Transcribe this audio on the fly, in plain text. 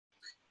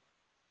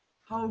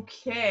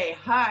Okay,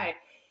 hi.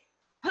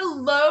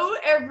 Hello,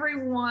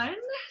 everyone.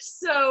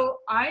 So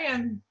I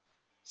am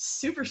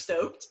super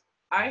stoked.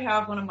 I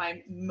have one of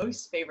my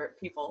most favorite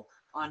people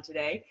on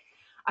today.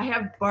 I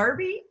have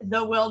Barbie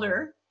the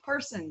Welder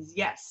Parsons.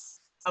 Yes,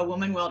 a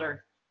woman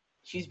welder.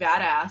 She's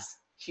badass.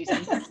 She's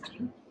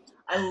insane.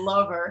 I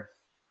love her.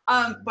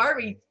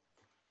 Barbie,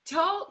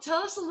 tell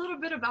us a little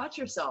bit about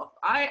yourself.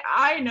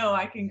 I know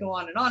I can go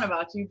on and on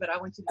about you, but I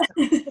want you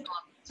to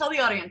tell the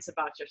audience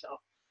about yourself.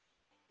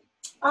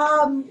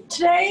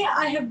 Today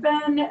I have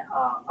been an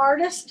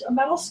artist, a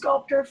metal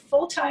sculptor,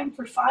 full-time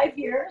for 5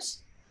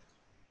 years.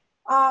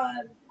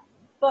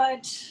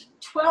 But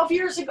 12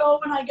 years ago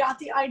when I got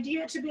the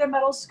idea to be a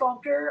metal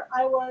sculptor,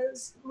 I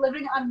was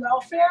living on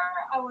welfare.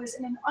 I was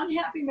in an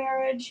unhappy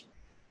marriage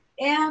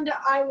and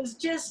I was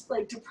just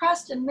like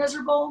depressed and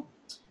miserable.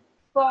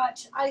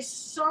 But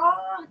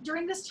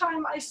during this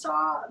time, I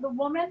saw the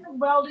woman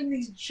welding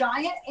these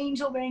giant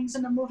angel wings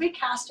in the movie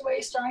Castaway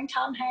starring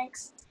Tom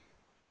Hanks.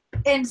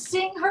 And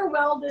seeing her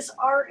weld this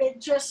art,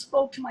 it just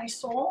spoke to my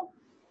soul.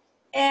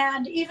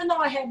 And even though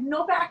I had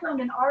no background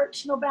in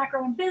art, no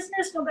background in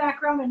business, no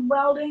background in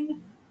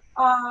welding,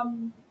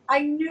 I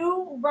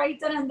knew right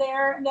then and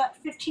there in that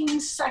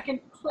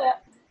 15-second clip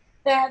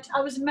that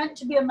I was meant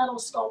to be a metal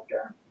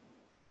sculptor.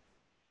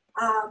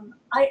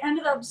 I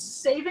ended up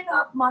saving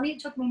up money.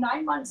 It took me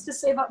 9 months to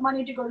save up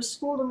money to go to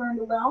school to learn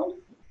to weld.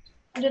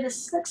 I did a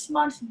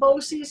 6-month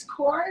BOCES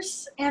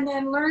course and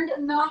then learned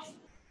enough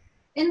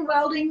in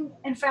welding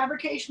and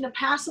fabrication to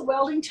pass a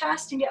welding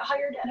test and get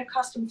hired at a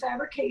custom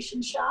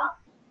fabrication shop.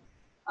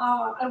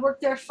 I worked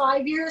there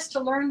 5 years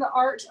to learn the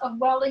art of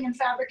welding and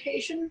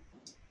fabrication.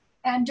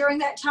 And during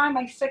that time,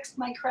 I fixed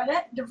my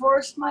credit,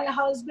 divorced my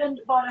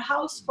husband, bought a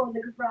house for the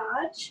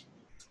garage,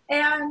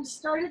 and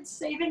started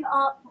saving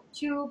up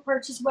to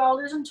purchase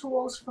welders and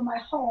tools for my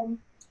home.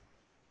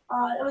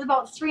 It was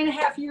about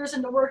 3.5 years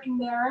into working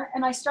there,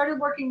 and I started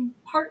working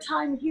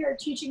part-time here,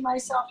 teaching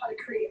myself how to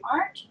create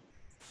art,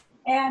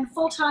 and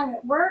full-time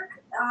at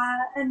work.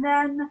 And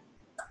then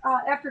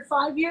after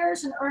 5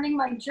 years and earning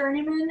my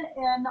journeyman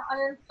in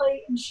iron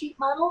plate and sheet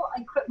metal,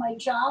 I quit my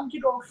job to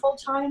go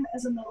full-time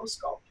as a metal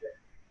sculptor.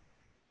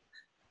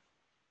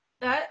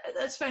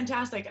 That's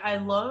fantastic. I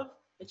love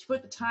that you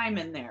put the time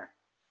in there,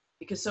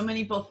 because so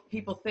many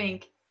people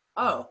think,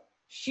 oh,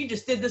 she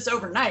just did this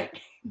overnight.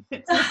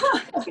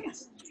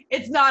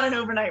 It's not an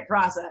overnight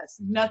process.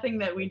 Nothing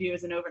that we do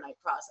is an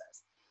overnight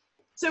process.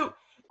 So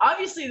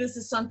obviously this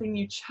is something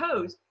you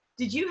chose.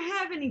 Did you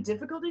have any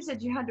difficulties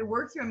that you had to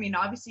work through? I mean,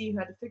 obviously you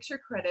had to fix your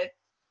credit.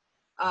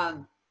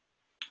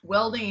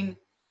 Welding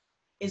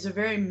is a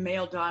very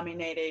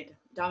male-dominated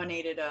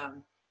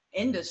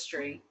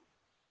industry.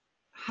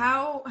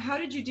 How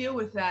did you deal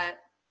with that?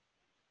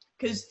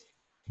 Because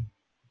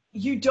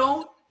you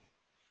don't,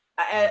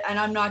 and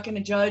I'm not going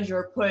to judge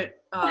or put,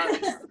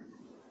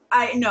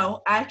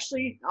 no,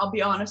 actually, I'll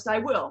be honest, I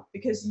will,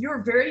 because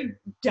you're very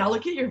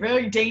delicate, you're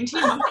very dainty.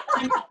 Well,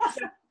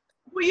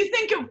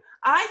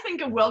 I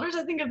think of welders,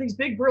 I think of these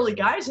big burly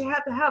guys who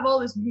have to have all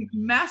this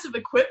massive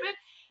equipment,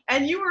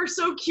 and you are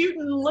so cute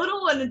and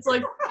little, and it's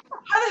like,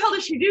 how the hell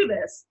does she do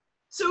this?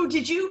 So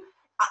did you,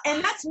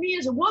 and that's me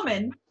as a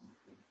woman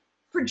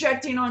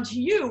projecting onto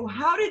you,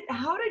 how did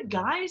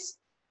guys,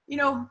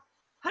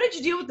 how did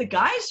you deal with the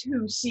guys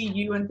who see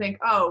you and think,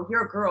 oh,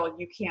 you're a girl,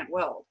 you can't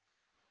weld?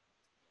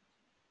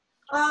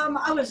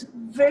 I was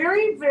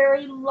very,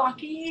 very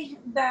lucky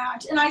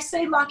that, and I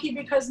say lucky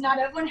because not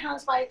everyone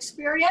has my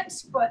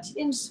experience, but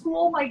in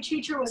school, my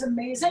teacher was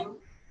amazing.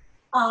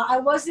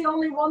 I was the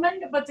only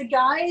woman, but the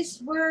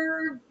guys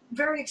were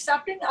very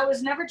accepting. I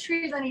was never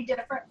treated any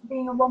different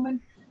being a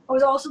woman. I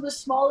was also the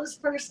smallest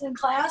person in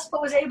class,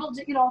 but was able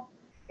to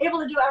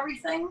do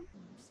everything.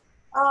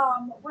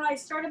 When I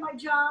started my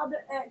job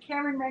at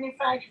Cameron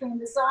Manufacturing and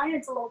Design,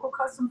 it's a local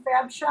custom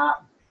fab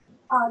shop.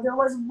 There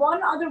was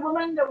one other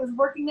woman that was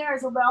working there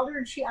as a welder,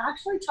 and she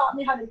actually taught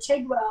me how to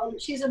TIG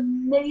weld. She's an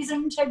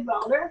amazing TIG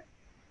welder.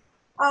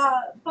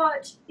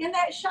 But in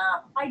that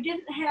shop, I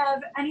didn't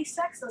have any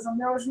sexism.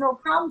 There was no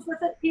problems with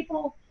it.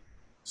 People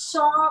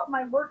saw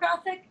my work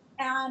ethic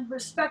and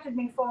respected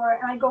me for it.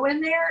 And I go in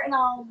there and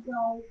I'll,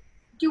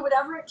 do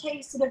whatever it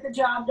takes to get the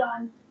job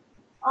done.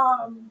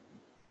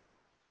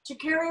 To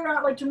carry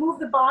around, like to move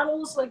the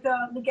bottles, like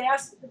the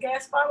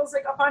gas bottles,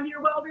 like up onto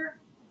your welder,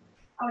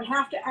 I would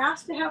have to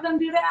ask to have them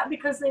do that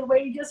because they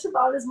weigh just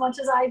about as much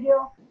as I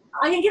do.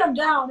 I can get them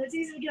down. It's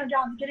easy to get them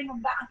down. Getting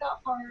them back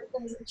up part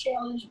is a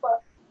challenge,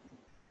 but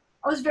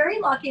I was very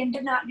lucky and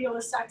did not deal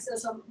with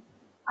sexism.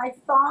 I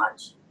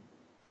thought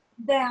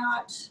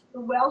that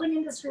the welding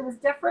industry was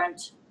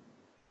different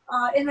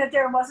in that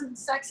there wasn't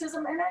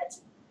sexism in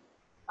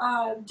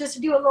it. Just to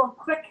do a little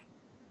quick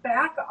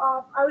back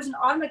up, I was an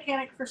auto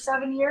mechanic for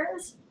 7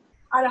 years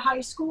out of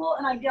high school,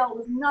 and I dealt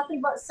with nothing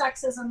but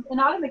sexism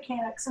in auto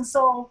mechanics. And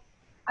so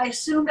I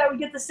assumed I would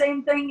get the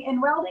same thing in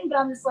welding, but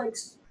I'm just like,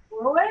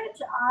 screw it.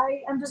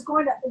 I am just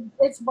going to,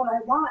 it's what I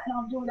want, and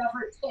I'll do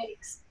whatever it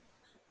takes.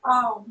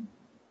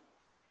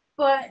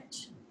 But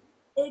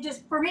it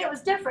just, for me, it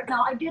was different.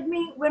 Now, I did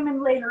meet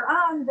women later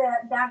on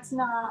that that's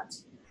not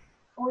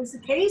always the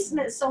case, and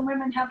that some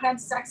women have had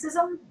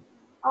sexism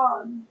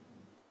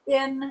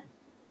in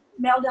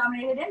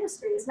male-dominated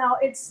industries. Now,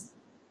 it's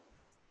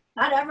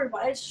not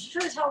everybody. It's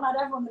sure as hell not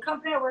everyone. The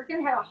company I work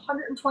in had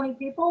 120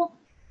 people,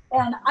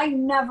 and I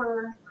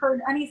never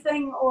heard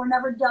anything or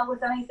never dealt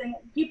with anything.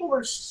 People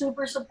were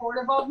super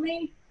supportive of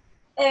me,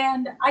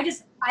 and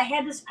I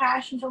had this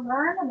passion to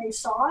learn, and they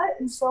saw it,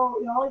 and so,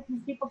 you know, like,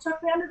 these people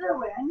took me under their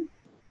wing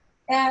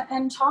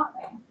and taught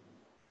me.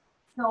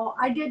 So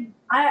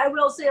I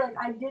will say, like,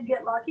 I did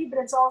get lucky, but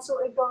it's also,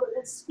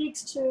 it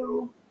speaks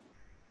to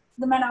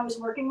the men I was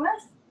working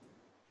with,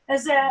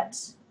 is that,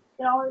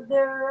 you know,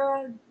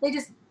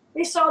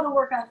 they saw the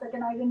work ethic,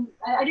 and I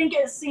didn't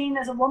get seen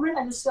as a woman.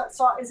 I just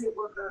saw as a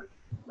worker,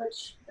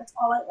 which that's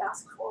all I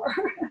asked for.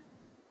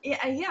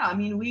 Yeah. I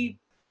mean,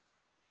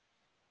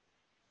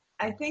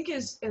 I think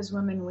as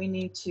women, we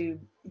need to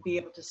be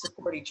able to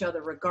support each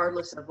other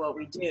regardless of what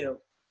we do.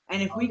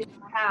 And if we can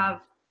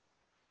have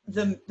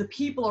the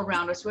people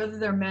around us, whether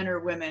they're men or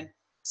women,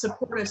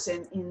 support us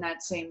in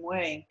that same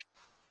way,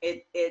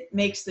 it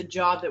makes the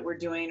job that we're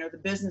doing or the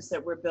business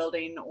that we're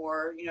building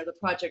or, you know, the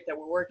project that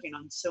we're working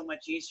on so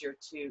much easier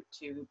to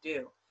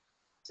do.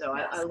 So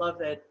yes. I love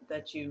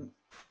that you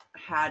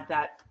had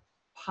that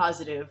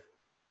positive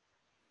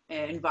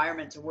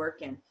environment to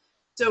work in.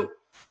 So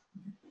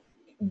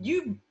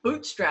you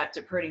bootstrapped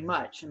it pretty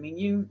much. I mean,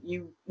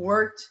 you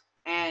worked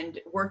on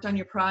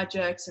your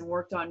projects and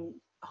worked on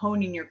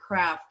honing your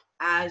craft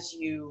as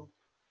you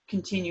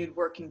continued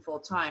working full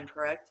time,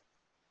 correct?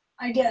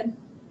 I did.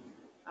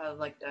 I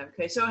like that.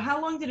 Okay, so how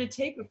long did it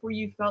take before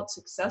you felt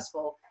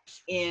successful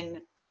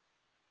in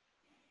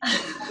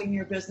having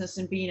your business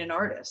and being an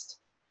artist?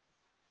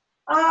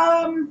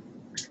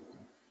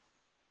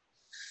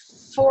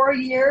 4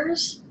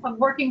 years of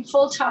working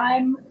full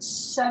time,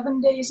 7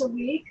 days a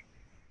week.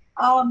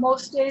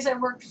 Most days I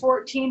worked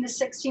 14 to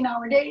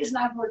 16-hour days, and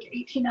I've worked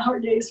 18-hour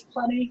days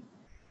plenty.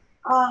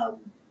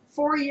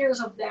 4 years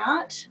of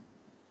that.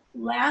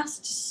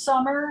 Last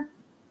summer,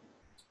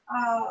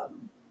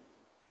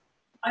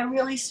 I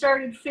really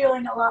started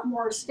feeling a lot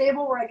more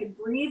stable, where I could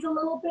breathe a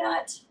little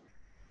bit,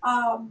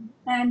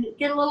 and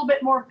get a little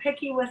bit more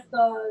picky with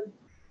the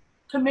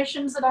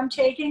commissions that I'm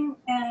taking,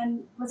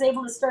 and was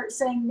able to start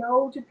saying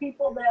no to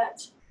people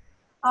that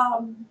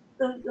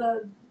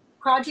the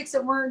projects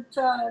that weren't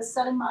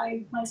setting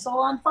my soul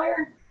on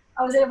fire.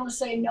 I was able to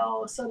say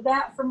no. So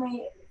that, for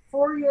me,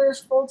 4 years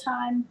full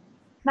time,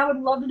 and I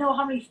would love to know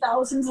how many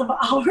thousands of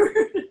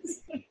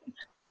hours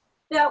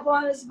that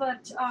was,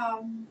 but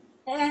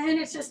and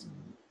it's just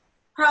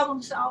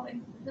problem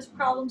solving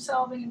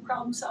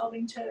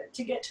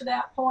to get to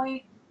that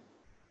point.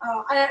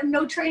 I had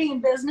no training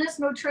in business,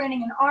 no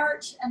training in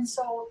art, and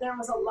so there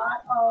was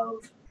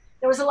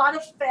a lot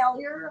of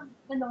failure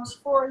in those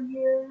 4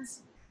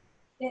 years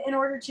in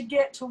order to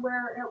get to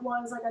where it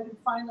was like I could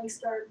finally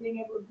start being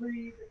able to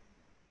breathe.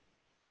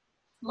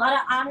 A lot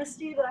of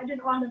honesty that I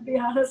didn't want to be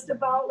honest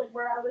about, like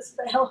where I was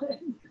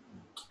failing.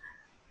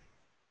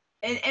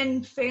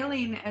 And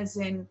failing as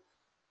in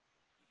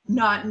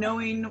not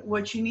knowing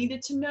what you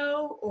needed to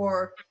know,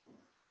 or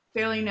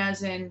failing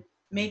as in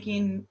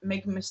making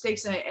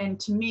mistakes. And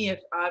to me, if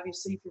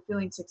you're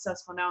feeling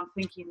successful now, I'm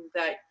thinking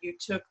that you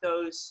took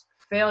those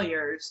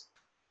failures,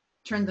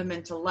 turned them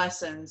into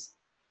lessons,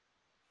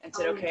 and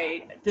said,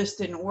 okay, this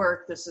didn't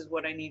work, this is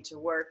what I need to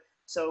work.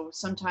 So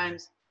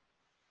sometimes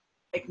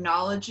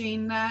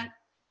acknowledging that,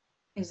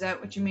 is that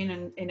what you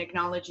mean, in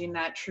acknowledging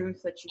that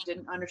truth that you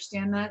didn't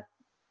understand,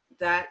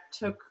 that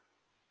took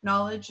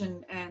knowledge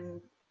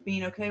and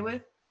being okay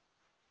with?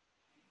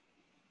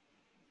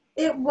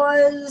 It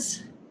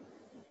was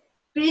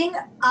being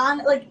on,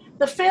 like,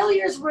 the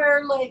failures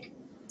where, like,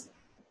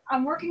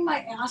 I'm working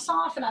my ass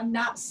off and I'm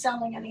not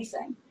selling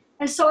anything.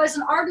 And so as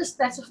an artist,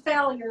 that's a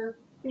failure,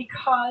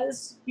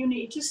 because you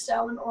need to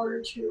sell in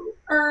order to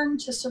earn,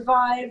 to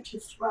survive, to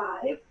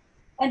thrive,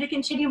 and to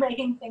continue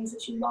making things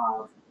that you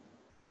love.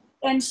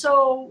 And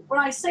so when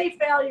I say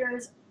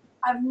failures,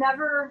 I've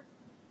never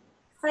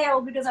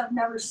failed because I've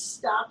never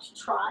stopped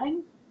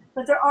trying,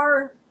 but there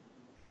are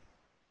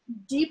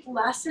deep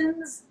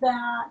lessons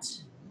that,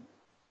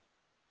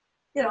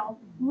 you know,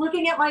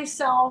 looking at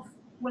myself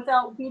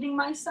without beating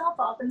myself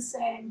up and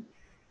saying,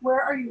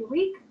 where are you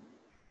weak?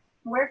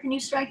 Where can you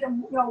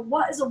strengthen? You know,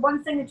 what is the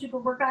one thing that you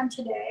can work on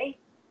today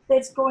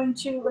that's going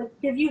to, like,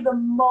 give you the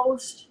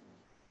most,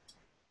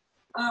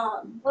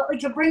 like,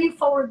 to bring you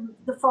forward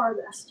the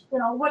farthest? You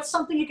know, what's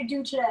something you could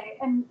do today?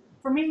 And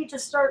for me to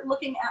start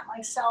looking at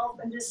myself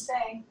and just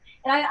saying,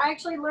 and I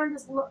actually learned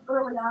this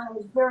early on. I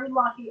was very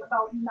lucky.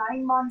 About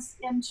 9 months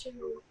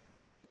into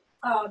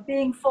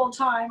being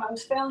full-time, I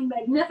was failing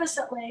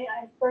magnificently. I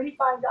had $35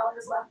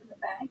 left in the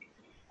bank.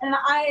 And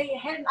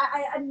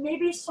I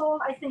maybe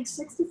sold, I think,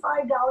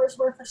 $65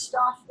 worth of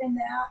stuff in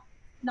that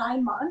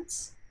 9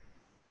 months.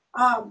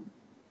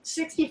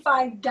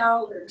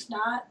 $65,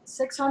 not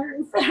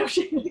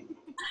 $650.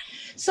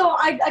 So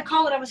I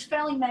call it, I was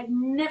failing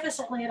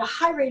magnificently at a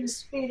high rate of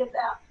speed at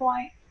that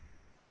point.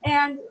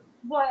 And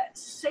what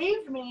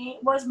saved me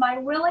was my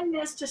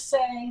willingness to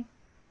say,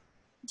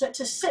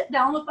 to sit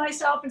down with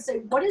myself and say,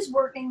 what is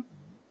working?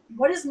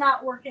 What is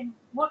not working?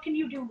 What can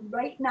you do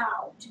right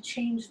now to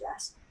change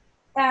this?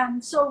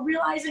 And so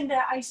realizing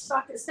that I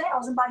sucked at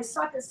sales, and by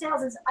sucked at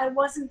sales is I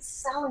wasn't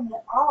selling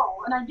at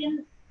all. And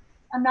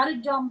I'm not a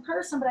dumb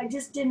person, but I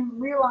just didn't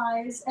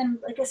realize, and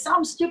like it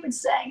sounds stupid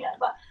saying it,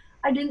 but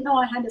I didn't know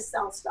I had to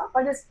sell stuff.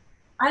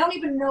 I don't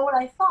even know what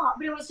I thought,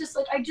 but it was just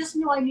like, I just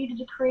knew I needed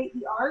to create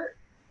the art.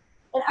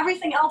 And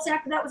everything else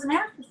after that was an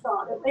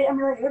afterthought.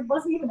 It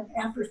wasn't even an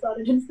afterthought.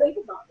 I didn't think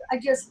about it. I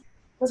just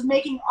was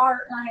making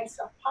art, and I had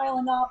stuff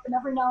piling up, and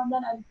every now and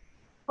then I'd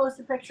post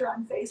a picture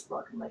on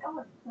Facebook. I'm like,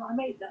 oh, I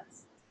made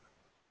this.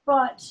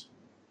 But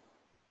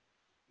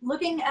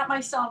looking at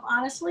myself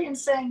honestly and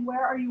saying,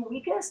 where are you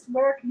weakest?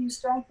 Where can you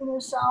strengthen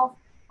yourself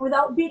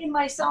without beating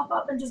myself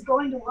up and just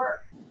going to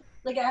work?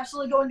 Like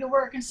absolutely going to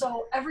work. And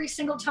so every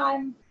single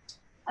time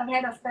I've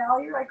had a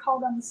failure, I call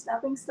them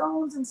stepping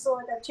stones. And so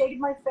like I've taken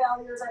my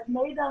failures, I've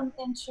made them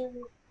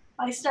into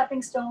my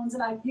stepping stones,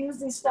 and I've used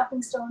these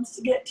stepping stones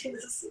to get to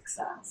the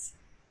success.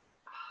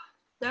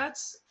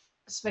 That's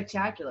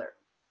spectacular.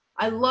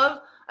 I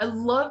love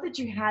that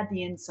you had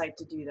the insight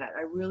to do that.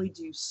 I really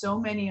do. So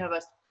many of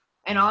us,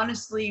 and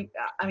honestly,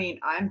 I mean,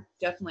 I've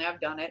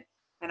done it,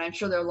 and I'm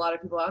sure there are a lot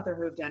of people out there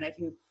who have done it,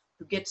 who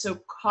get so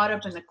caught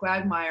up in the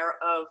quagmire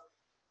of,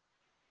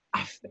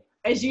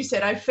 as you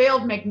said, I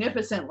failed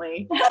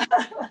magnificently,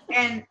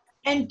 and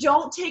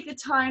don't take the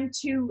time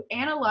to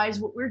analyze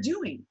what we're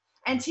doing,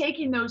 and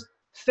taking those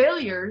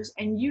failures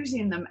and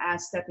using them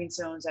as stepping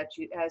stones, as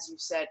you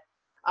said.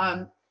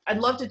 I'd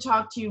love to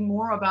talk to you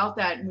more about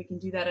that, and we can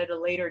do that at a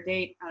later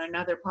date on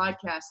another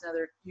podcast,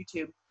 another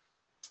YouTube.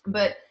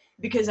 But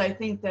because I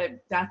think that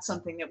that's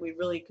something that we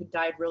really could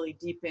dive really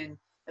deep in,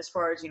 as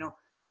far as,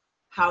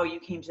 how you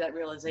came to that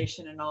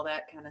realization and all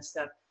that kind of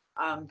stuff.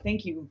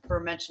 Thank you for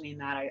mentioning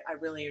that. I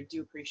really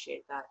do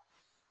appreciate that.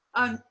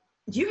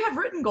 Do you have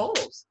written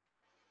goals?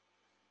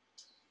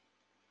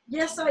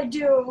 Yes, I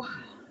do.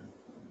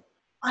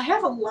 I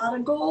have a lot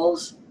of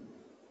goals,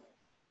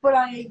 but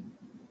I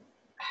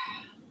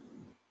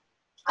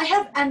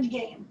have end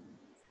game.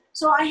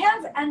 So I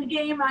have end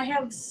game. I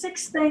have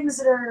 6 things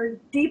that are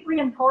deeply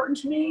important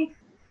to me.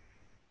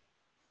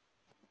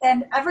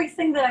 And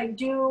everything that I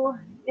do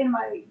in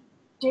my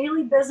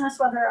daily business,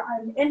 whether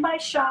I'm in my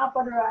shop,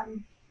 whether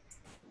I'm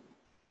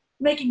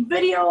making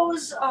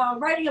videos,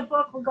 writing a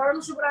book,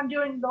 regardless of what I'm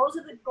doing, those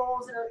are the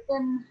goals that are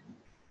in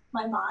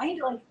my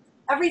mind. Like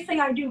everything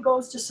I do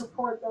goes to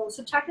support those.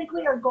 So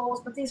technically are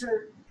goals, but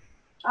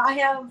I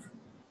have,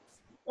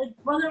 like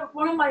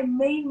one of my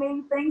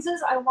main things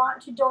is I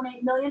want to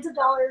donate millions of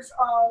dollars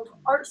of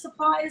art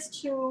supplies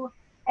to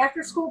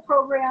after school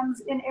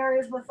programs in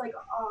areas with like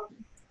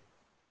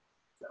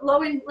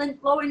low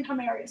income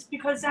areas,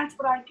 because that's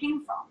what I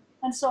came from.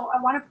 And so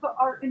I want to put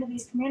art into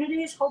these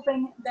communities,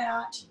 hoping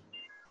that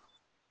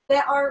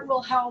that art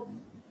will help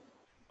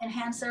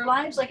enhance their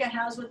lives like it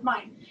has with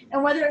mine.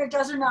 And whether it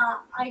does or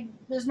not,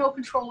 there's no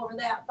control over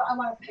that. But I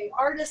want to pay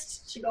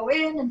artists to go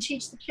in and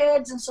teach the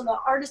kids, and so the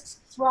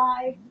artists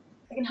thrive.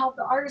 I can help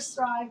the artists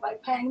thrive by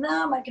paying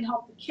them. I can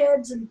help the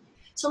kids, and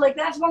so like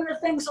that's one of the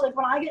things. So like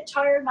when I get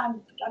tired and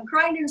I'm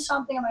grinding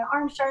something and my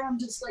arm's tired, I'm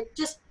just like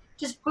just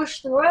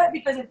push through it,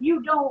 because if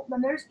you don't, then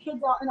there's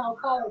kids out in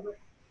Al-Qaeda. But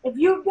if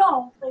you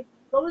don't, like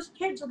those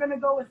kids are going to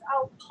go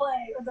without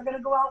play, or they're going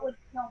to go out with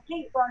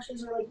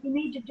paintbrushes, or like you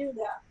need to do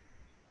that.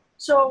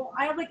 So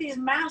I have like these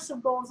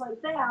massive goals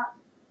like that,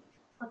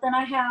 but then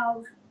I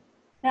have,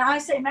 and I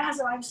say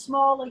massive, I have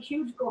small, like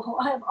huge goals.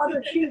 I have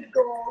other huge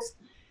goals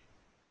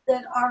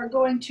that are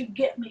going to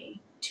get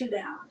me to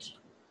that.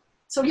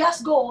 So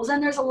yes, goals,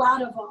 and there's a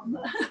lot of them.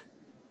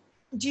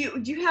 Do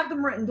you have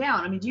them written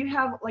down? I mean, do you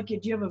have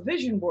a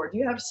vision board? Do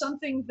you have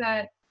something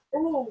that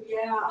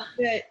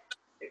that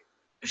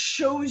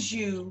shows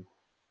you?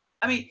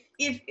 I mean,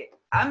 if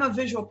I'm a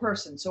visual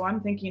person, so I'm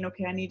thinking,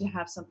 okay, I need to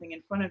have something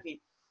in front of me.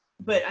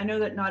 But I know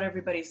that not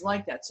everybody's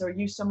like that. So are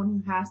you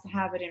someone who has to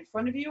have it in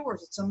front of you, or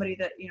is it somebody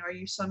that, are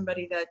you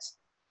somebody that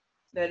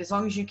as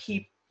long as you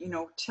keep,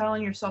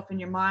 telling yourself in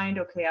your mind,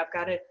 okay, I've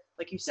got it,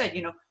 like you said,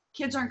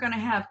 kids aren't going to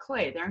have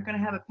clay. They aren't going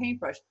to have a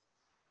paintbrush.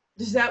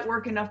 Does that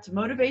work enough to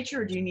motivate you,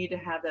 or do you need to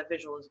have that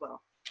visual as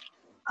well?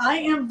 I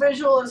am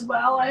visual as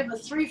well. I have a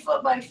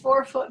 3-foot by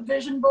 4-foot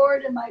vision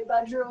board in my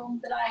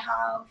bedroom that I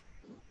have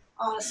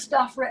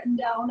stuff written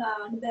down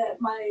on,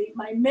 that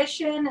my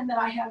mission, and that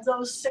I have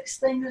those 6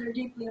 things that are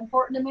deeply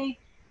important to me.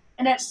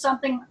 And it's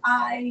something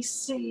I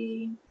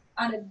see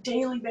on a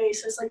daily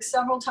basis, like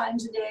several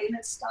times a day. And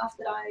it's stuff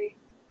that I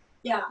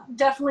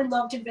definitely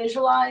love to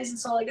visualize. And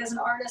so like as an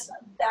artist,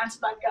 that's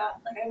what I've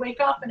got. Like I wake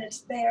up and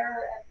it's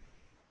there and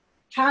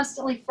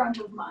constantly front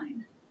of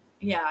mind.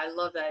 Yeah, I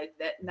love that.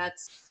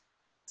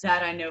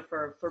 That I know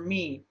for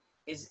me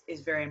is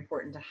very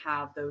important to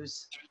have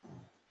those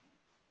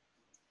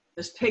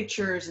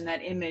pictures and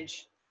that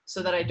image,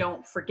 so that I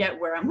don't forget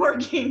where I'm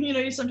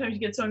working. Sometimes you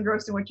get so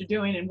engrossed in what you're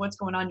doing and what's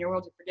going on in your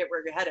world, you forget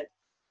where you're headed.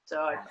 So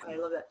I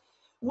love that.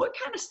 What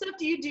kind of stuff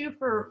do you do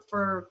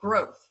for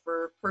growth,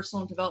 for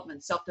personal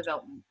development,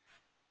 self-development?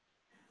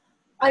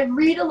 I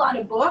read a lot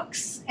of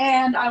books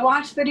and I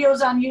watch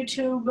videos on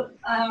YouTube,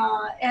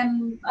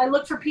 and I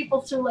look for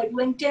people through like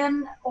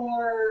LinkedIn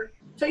or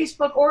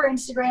Facebook or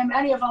Instagram,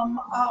 any of them.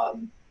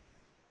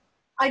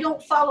 I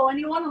don't follow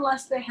anyone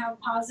unless they have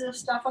positive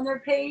stuff on their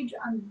page.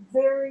 I'm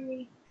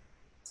very,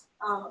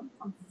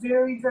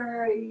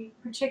 very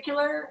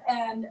particular,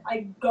 and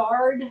I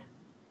guard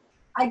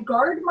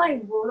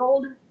my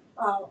world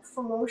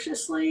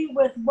ferociously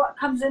with what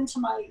comes into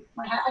my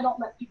head. I don't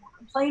let people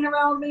complain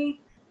around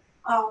me.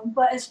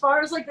 But as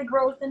far as like the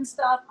growth and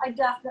stuff, I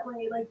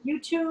definitely like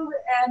YouTube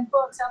and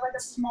books. I have like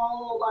a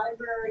small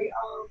library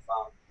of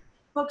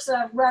books that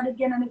I've read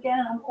again and again,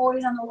 and I'm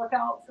always on the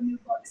lookout for new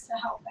books to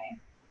help me.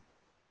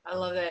 I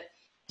love that.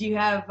 Do you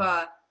have,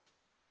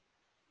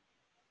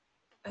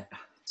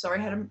 sorry,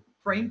 I had a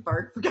brain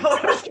fart. Forgot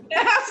what I was going to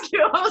ask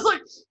you. I was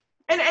like,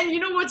 and you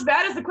know what's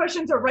bad is the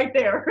questions are right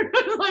there.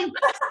 Like,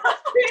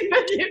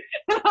 with you.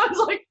 And I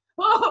was like,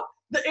 oh,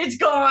 it's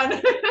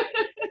gone.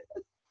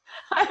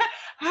 I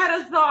had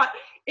a thought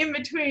in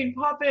between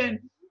pop in.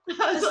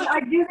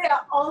 I do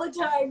that all the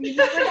time. You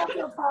never have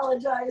to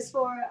apologize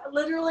for it.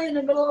 Literally in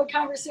the middle of a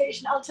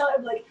conversation, I'll tell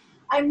you, like,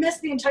 I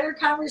missed the entire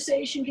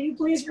conversation. Can you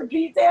please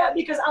repeat that?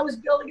 Because I was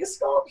building a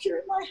sculpture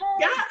in my head.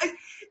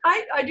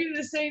 Yeah, I do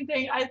the same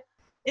thing.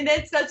 And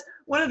that's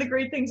one of the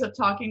great things of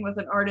talking with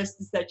an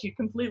artist is that you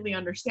completely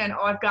understand.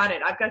 Oh, I've got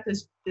it. I've got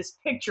this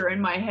picture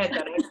in my head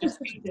that I just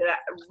painted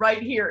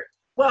right here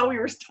while we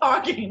were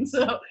talking.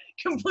 So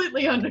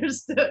completely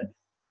understood.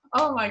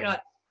 Oh my God.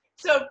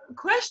 So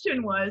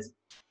question was,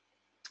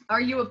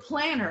 are you a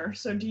planner?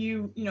 So do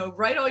you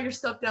write all your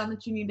stuff down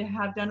that you need to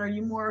have done? Or are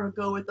you more of a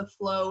go with the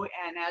flow,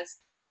 and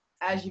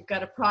as you've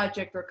got a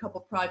project or a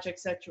couple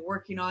projects that you're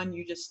working on,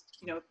 you just,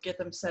 get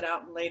them set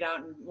out and laid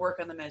out and work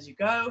on them as you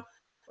go?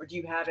 Or do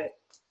you have it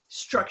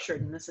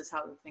structured and this is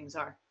how the things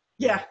are?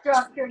 Yeah.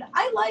 Structured.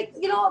 I like,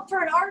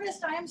 for an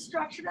artist, I am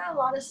structured on a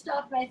lot of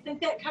stuff. And I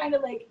think that kind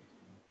of like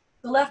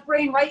the left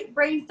brain, right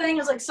brain thing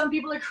is like some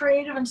people are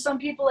creative and some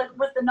people like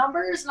with the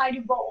numbers, and I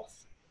do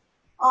both.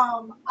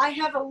 I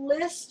have a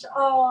list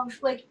of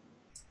like,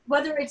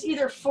 whether it's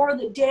either for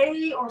the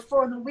day or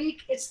for the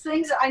week, it's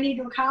things that I need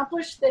to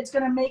accomplish that's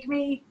going to make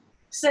me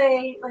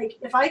say, like,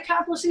 if I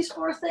accomplish these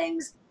 4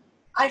 things,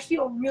 I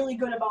feel really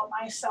good about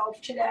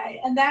myself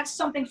today. And that's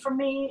something for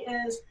me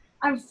is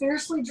I'm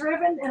fiercely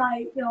driven, and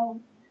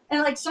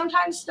and like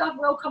sometimes stuff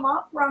will come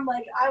up where I'm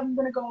like, I'm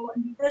going to go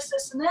and do this,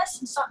 this, and this,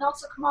 and something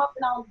else will come up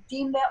and I'll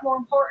deem that more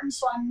important.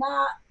 So I'm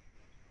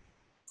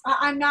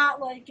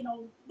not like,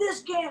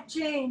 this can't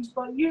change,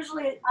 but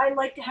usually I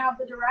like to have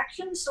the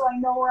direction so I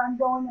know where I'm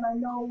going and I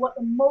know what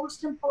the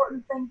most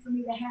important thing for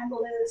me to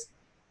handle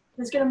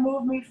is going to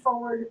move me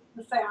forward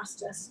the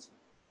fastest.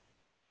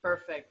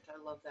 Perfect. I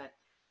love that.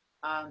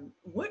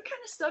 What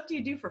kind of stuff do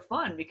you do for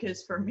fun?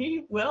 Because for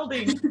me,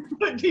 welding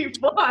would be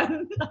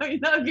fun. I mean,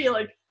 that would be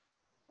like,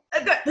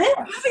 I'm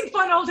having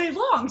fun all day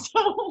long.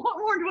 So what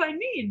more do I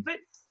need? But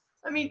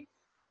I mean,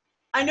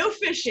 I know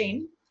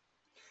fishing.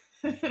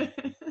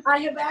 I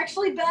have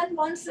actually been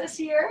once this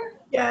year.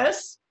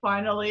 Yes,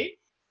 finally.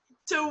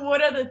 So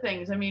what other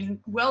things? I mean,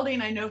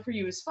 welding I know for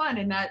you is fun,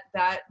 and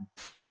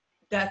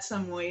that's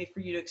some way for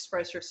you to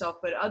express yourself.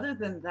 But other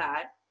than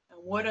that,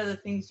 what other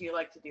things do you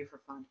like to do for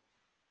fun?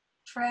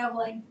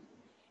 Traveling.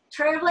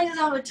 Traveling is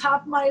on the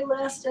top of my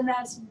list, and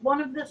that's one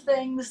of the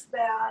things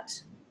that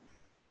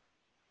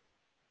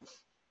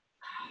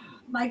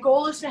my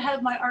goal is to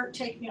have my art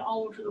take me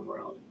all over the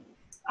world.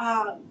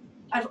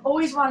 I've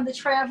always wanted to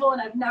travel, and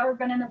I've never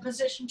been in a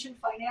position to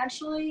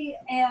financially.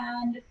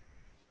 And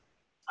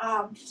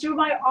through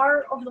my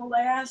art over the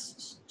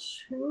last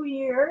 2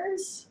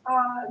 years,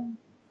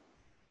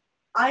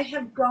 I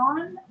have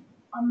gone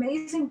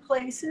amazing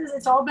places.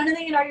 It's all been in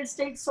the United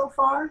States so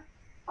far,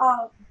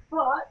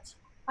 but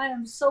I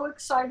am so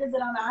excited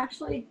that I'm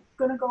actually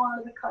going to go out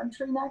of the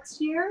country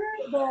next year.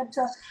 That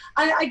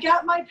I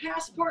got my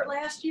passport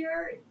last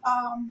year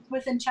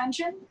with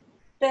intention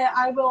that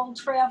I will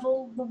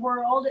travel the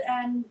world,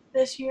 and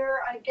this year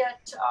I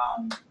get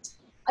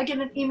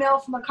an email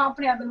from a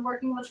company I've been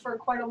working with for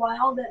quite a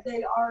while that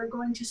they are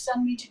going to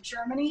send me to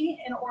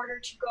Germany in order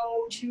to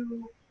go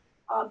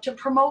to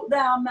promote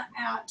them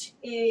at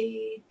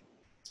a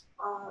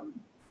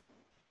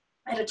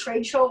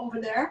trade show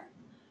over there.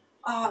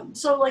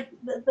 So like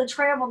the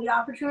travel, the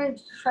opportunity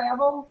to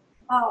travel,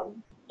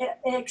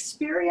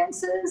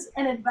 experiences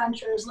and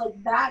adventures, like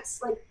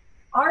that's like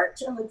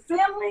art and like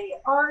family,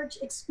 art,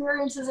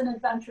 experiences and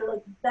adventure,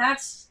 like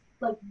that's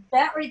like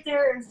that right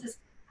there is just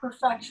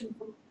perfection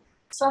for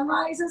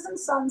sunrises and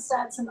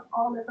sunsets in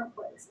all different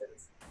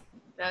places.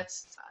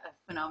 That's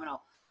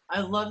phenomenal. I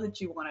love that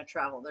you want to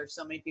travel. There's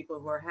so many people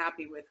who are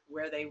happy with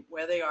where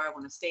they are. I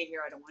want to stay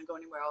here. I don't want to go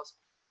anywhere else.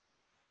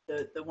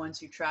 The ones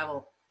who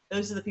travel,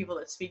 those are the people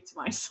that speak to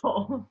my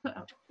soul.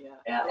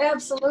 Yeah,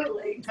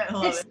 absolutely. I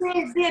love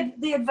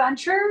it. The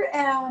adventure,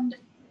 and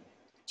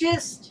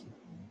just,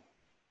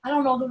 I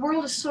don't know, the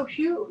world is so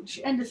huge.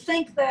 And to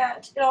think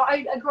that,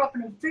 I grew up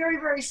in a very,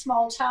 very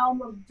small town.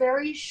 We're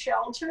very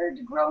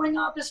sheltered growing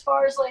up as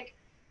far as like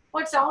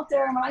what's out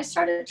there. And when I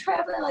started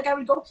traveling, like I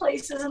would go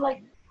places and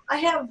like, I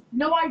have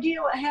no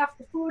idea what half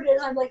the food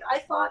is. I'm like, I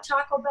thought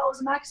Taco Bell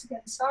was Mexican.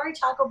 Sorry,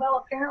 Taco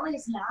Bell apparently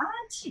is not.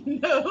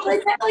 No.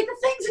 Like the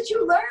things that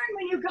you learn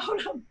when you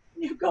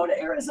go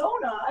to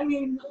Arizona. I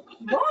mean,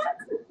 what?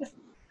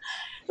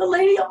 The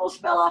lady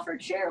almost fell off her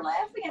chair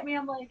laughing at me.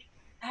 I'm like,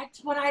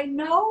 that's what I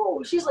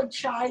know. She's like,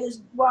 try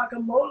this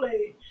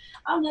guacamole.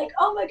 I'm like,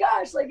 oh my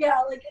gosh, like, yeah,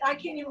 like I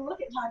can't even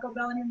look at Taco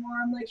Bell anymore.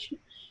 I'm like,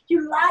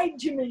 you lied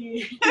to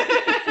me.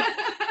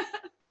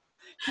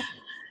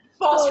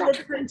 False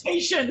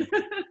representation.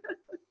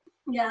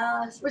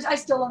 Yeah, which I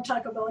still love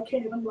Taco Bell. I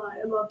can't even lie.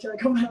 I love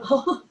Taco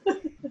Bell.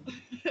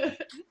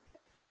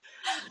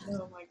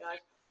 Oh my gosh.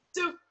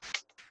 So,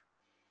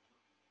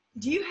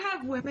 do you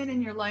have women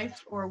in your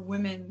life or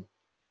women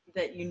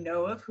that you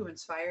know of who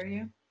inspire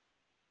you?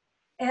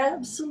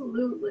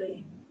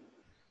 Absolutely.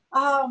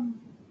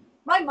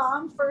 My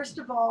mom, first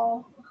of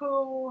all,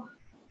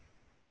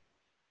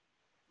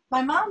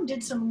 my mom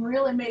did some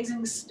really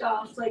amazing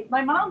stuff. Like,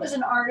 my mom was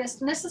an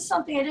artist, and this is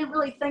something I didn't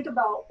really think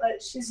about,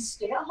 but she's a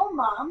stay-at-home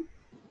mom.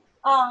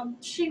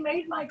 She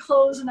made my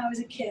clothes when I was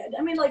a kid.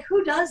 I mean, like,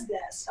 who does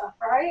that stuff,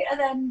 right? And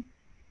then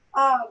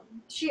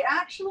she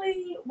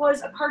actually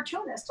was a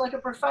cartoonist, like a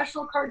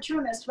professional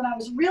cartoonist when I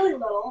was really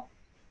little.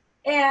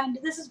 And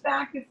this is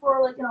back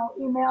before, like, you know,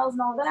 emails and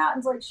all that. And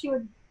it's like she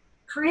would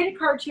create a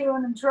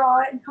cartoon and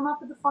draw it and come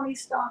up with the funny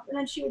stuff. And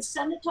then she would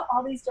send it to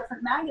all these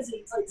different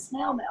magazines, like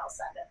snail mail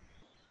send it.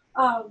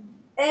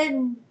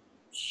 And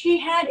she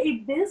had a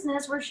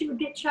business where she would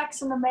get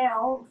checks in the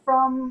mail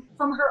from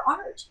her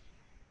art.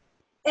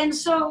 And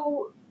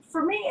so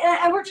for me,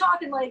 and we're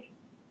talking like,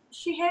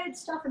 she had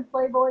stuff in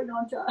Playboy,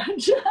 don't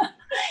judge. She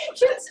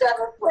had stuff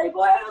in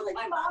Playboy. I was like,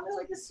 my mom is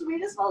like the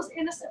sweetest, most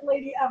innocent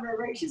lady ever,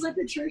 right? She's like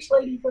the church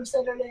lady from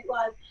Saturday Night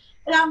Live.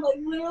 And I'm like,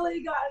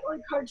 literally got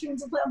like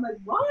cartoons and play. I'm like,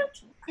 what?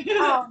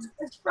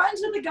 It's friends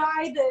with the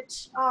guy that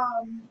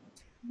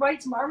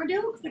writes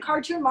Marmaduke, the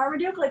cartoon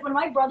Marmaduke. Like when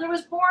my brother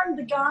was born,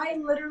 the guy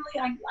literally,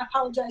 I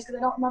apologize because I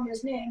don't remember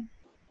his name,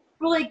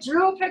 but like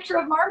drew a picture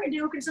of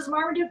Marmaduke and says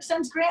Marmaduke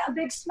sends Grant a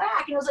big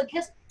smack. And it was like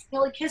his, you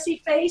know, like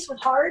kissy face with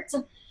hearts.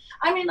 And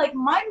I mean, like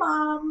my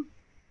mom,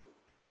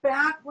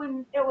 back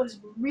when it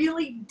was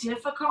really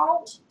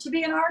difficult to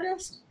be an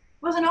artist,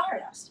 was an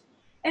artist.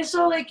 And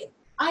so like,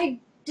 I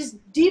just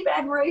deep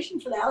admiration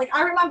for that. Like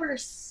I remember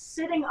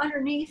sitting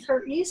underneath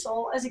her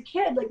easel as a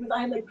kid, like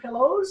I had like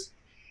pillows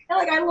and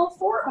like I had a little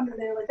fort under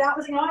there. Like that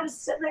was, you know, I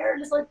just sit there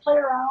and just like play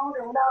around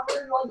or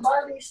whatever, like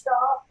Barbie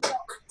stuff, you know,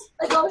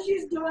 like all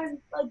she's doing,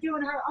 like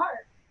doing her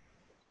art.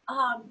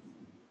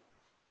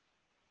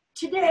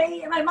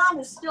 Today, and my mom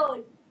is still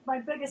like my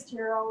biggest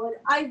hero.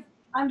 Like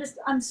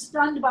I'm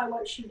stunned by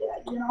what she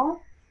did, you know.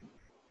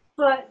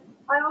 But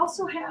I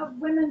also have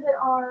women that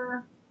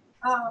are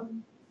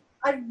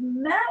I've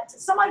met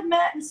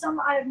and some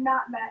I have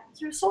not met.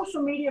 Through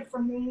social media for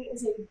me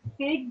is a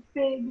big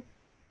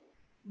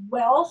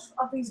wealth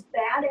of these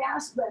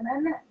badass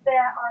women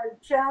that are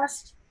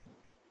just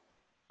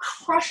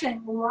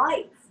crushing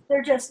life.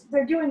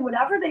 They're doing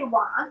whatever they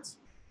want,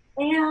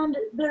 and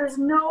there's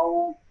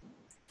no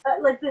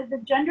like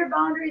the gender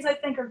boundaries, I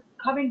think, are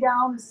coming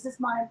down. This is just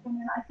my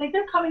opinion. I think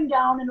they're coming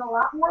down, and a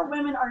lot more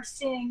women are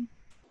seeing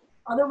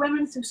other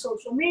women through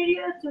social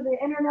media, through the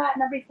internet,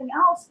 and everything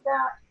else.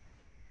 That,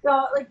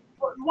 like,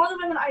 one of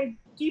the women I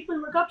deeply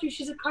look up to,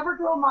 she's a cover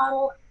girl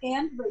model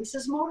and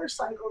races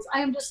motorcycles. I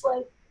am just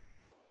like,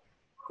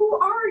 who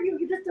are you?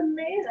 You're just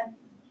amazing.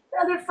 The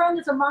other friend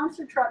is a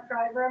monster truck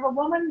driver. I have a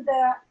woman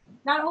that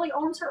not only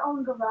owns her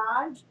own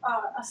garage,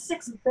 a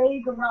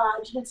 6-bay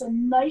garage, and it's the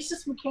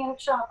nicest mechanic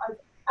shop I've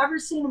ever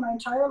seen in my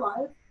entire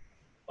life.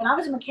 And I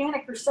was a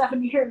mechanic for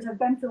 7 years. I've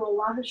been through a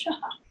lot of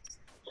shops.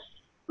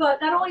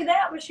 But not only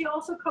that, but she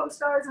also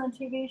co-stars on a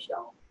TV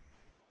show.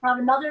 I have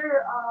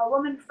another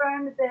woman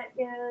friend that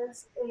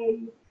is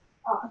a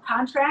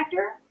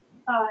contractor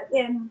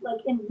in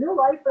real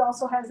life, but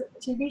also has a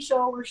TV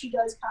show where she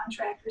does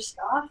contractor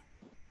stuff.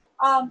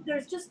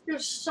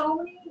 There's so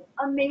many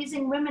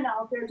amazing women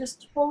out there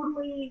just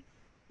totally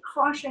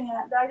crushing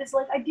it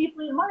that I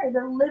deeply admire.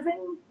 They're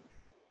living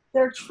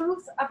their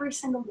truth every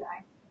single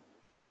day.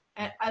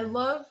 And I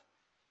love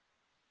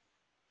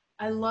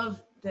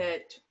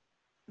that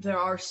there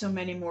are so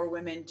many more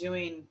women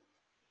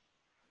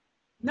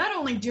not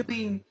only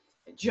doing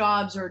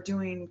jobs or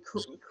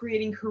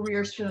creating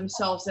careers for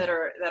themselves that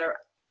are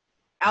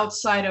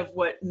outside of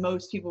what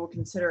most people would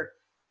consider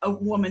a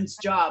woman's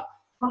job.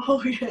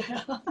 Oh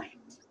yeah.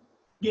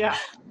 Yeah.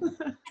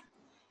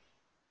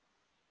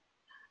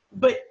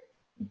 But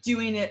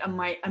doing it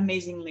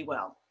amazingly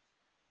well.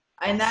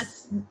 And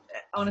that's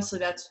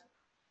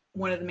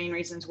one of the main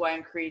reasons why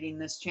I'm creating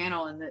this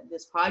channel and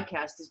this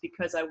podcast, is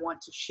because I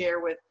want to share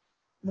with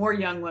more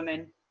young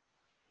women,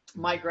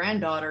 my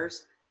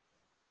granddaughters.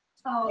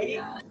 Oh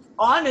yeah.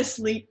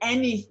 Honestly,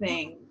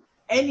 anything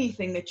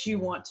that you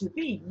want to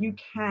be, you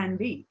can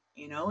be,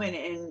 you know.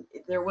 And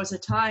there was a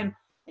time,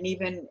 and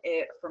even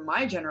for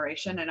my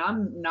generation, and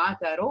I'm not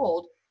that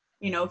old,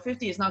 you know,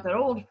 50 is not that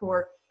old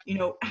for, you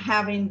know,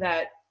 having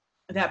that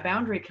that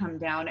boundary come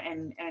down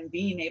and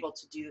being able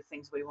to do the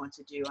things we want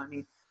to do. I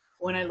mean,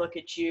 when I look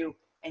at you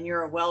and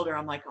you're a welder,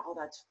 I'm like, oh,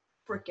 that's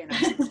freaking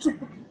amazing.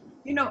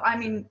 You know, I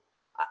mean,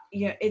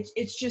 yeah,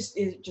 it just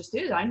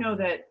is. I know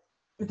that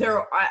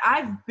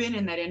I've been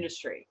in that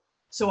industry,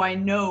 so I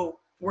know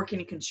working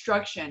in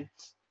construction,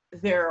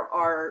 there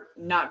are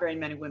not very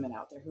many women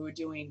out there who are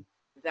doing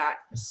that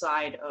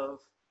side of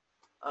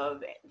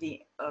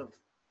the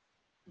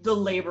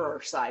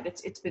laborer side.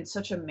 It's been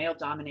such a male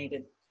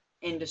dominated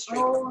industry.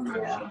 Oh,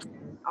 yeah.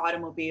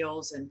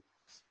 Automobiles and,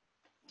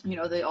 you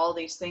know, all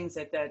these things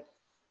that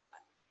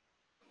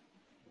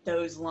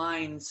those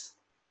lines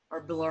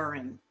are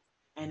blurring,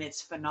 and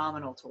it's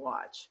phenomenal to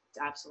watch. It's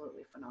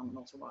absolutely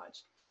phenomenal to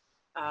watch.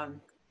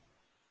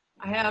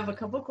 I have a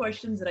couple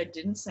questions that I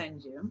didn't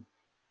send you.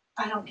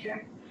 I don't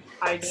care.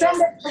 I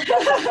Send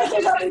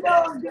it.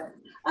 No, I'm good.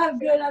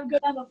 I'm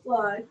good on the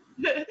fly.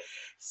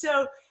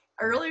 So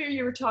earlier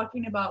you were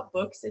talking about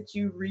books that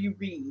you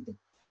reread.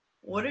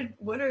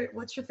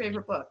 What's your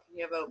favorite book?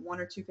 You have one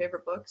or two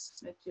favorite books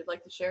that you'd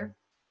like to share?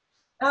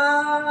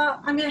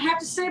 I'm gonna have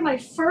to say my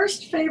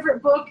first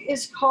favorite book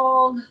is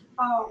called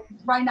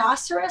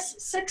Rhinoceros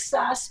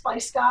Success by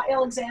Scott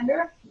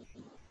Alexander.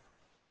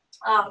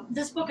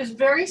 This book is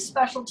very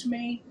special to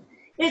me.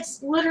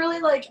 It's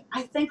literally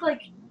I think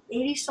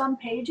 80 some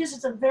pages.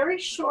 It's a very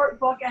short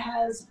book. It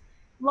has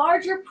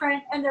larger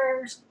print and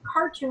there's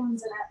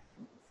cartoons in it.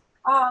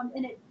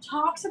 And it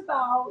talks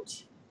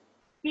about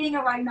being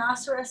a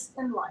rhinoceros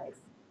in life,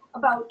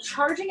 about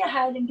charging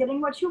ahead and getting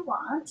what you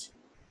want.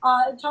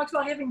 It talks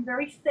about having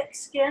very thick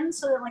skin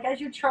so that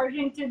as you're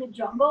charging through the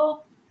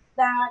jungle,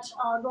 that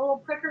the little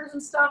prickers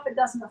and stuff, it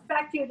doesn't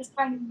affect you. It's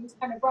kind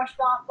of brushed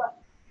off.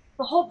 But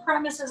the whole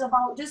premise is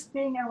about just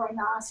being a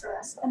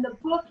rhinoceros. And the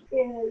book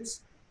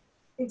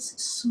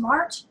it's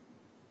smart,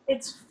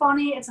 it's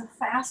funny, it's a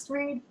fast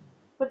read,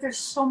 but there's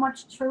so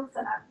much truth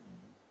in it.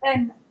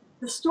 And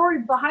the story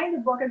behind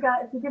the book, if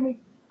you give me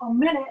a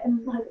minute,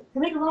 and to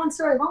make a long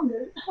story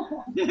longer,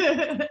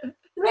 the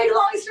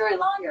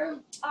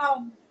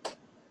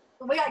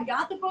way I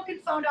got the book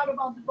and found out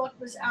about the book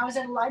was I was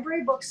at a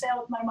library book sale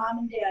with my mom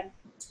and dad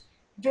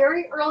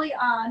very early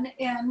on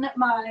in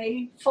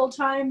my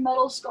full-time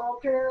metal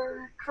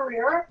sculptor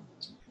career.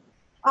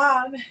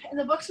 And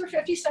the books were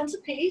 50 cents a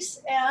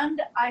piece,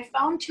 and I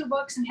found 2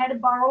 books and had to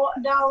borrow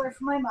 $1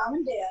 from my mom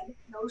and dad,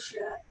 no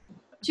shit,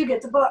 to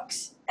get the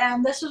books.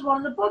 And this was one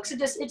of the books.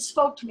 It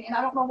spoke to me, and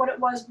I don't know what it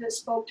was, but it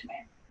spoke to me.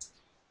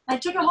 I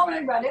took it home and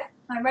I read it.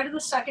 I read it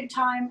the second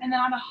time, and then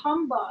I'm a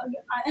humbug.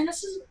 And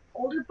this is an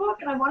older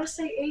book, and I want to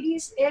say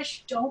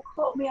 80s-ish. Don't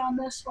quote me on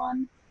this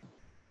one.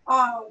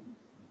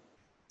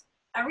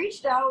 I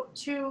reached out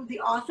to the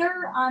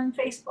author on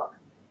Facebook,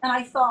 and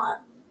I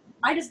thought,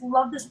 I just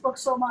love this book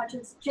so much.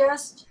 It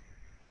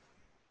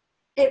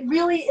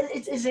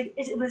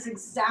was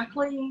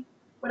exactly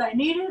what I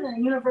needed, and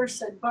the universe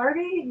said,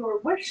 Barbie, your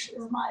wish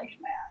is my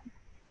command.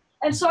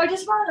 And so I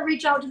just wanted to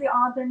reach out to the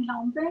author and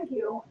tell him thank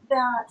you,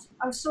 that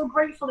I was so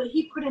grateful that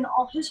he put in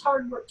all his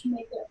hard work to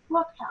make that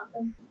book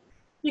happen,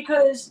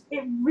 because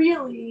it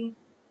really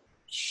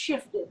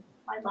shifted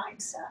my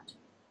mindset.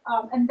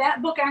 And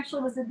that book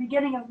actually was the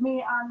beginning of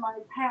me on my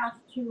path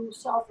to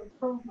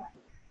self-improvement.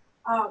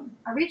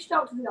 I reached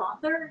out to the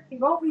author. He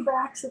wrote me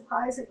back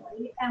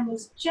surprisingly and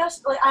was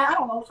just I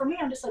don't know, for me,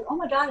 I'm just like, oh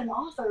my God, an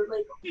author,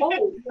 oh,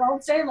 you know what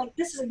I'm saying?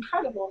 This is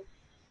incredible.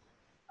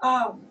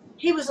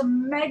 He was a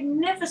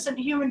magnificent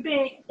human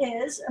being,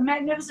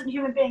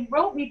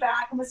 wrote me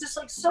back and was just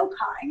so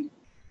kind.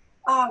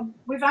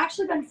 We've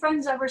actually been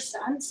friends ever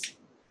since.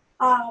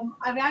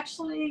 I've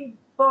actually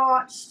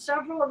bought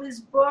several of his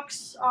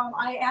books.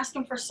 I ask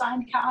him for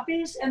signed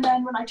copies, and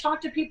then when I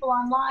talk to people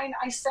online,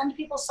 I send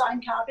people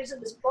signed copies of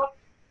his book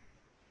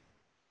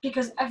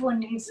because everyone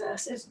needs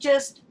this. It's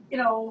just,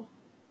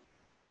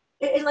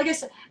 like I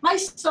said, my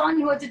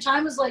son, who at the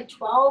time was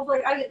 12,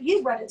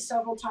 he read it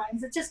several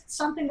times. It's just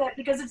something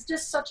because it's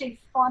just such a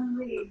fun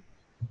read.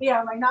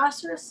 Yeah,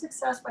 Rhinoceros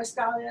Success by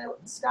Scott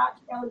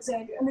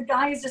Alexander, and the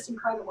guy is just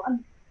incredible.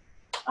 And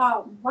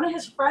one of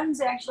his friends,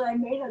 actually, I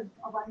made a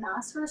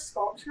rhinoceros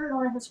sculpture, and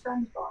one of his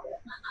friends bought it.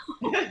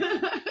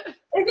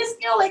 It just,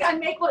 I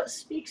make what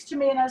speaks to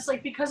me, and I was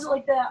because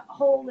of that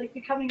whole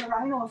becoming a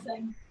rhino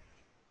thing,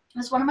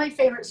 it's one of my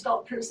favorite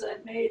sculptures that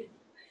I've made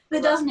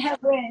that doesn't have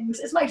wings.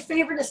 It's my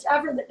favoriteest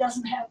ever that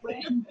doesn't have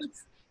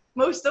wings.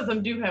 Most of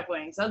them do have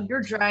wings.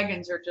 Your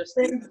dragons are just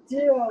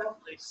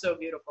so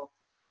beautiful.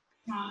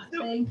 Oh,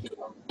 thank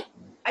you.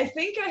 I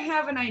think I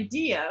have an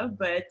idea,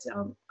 but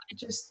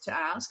just to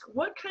ask,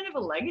 what kind of a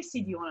legacy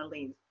do you want to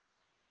leave?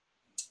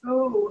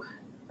 Oh,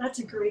 that's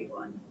a great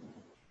one.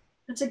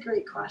 That's a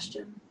great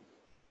question.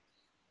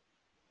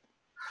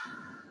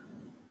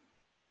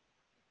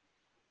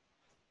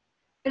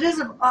 It is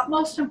of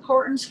utmost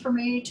importance for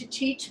me to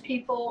teach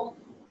people,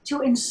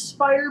 to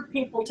inspire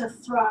people to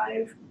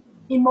thrive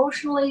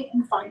emotionally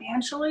and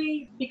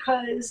financially,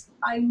 because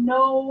I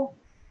know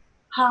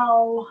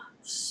how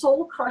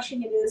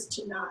soul-crushing it is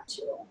to not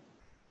to.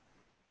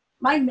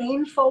 My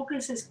main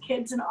focus is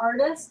kids and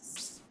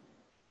artists,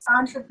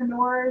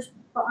 entrepreneurs,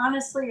 but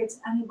honestly, it's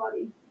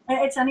anybody.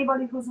 It's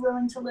anybody who's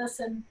willing to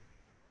listen.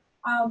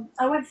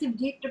 I went through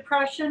deep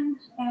depression,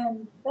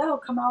 and that'll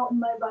come out in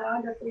my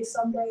biography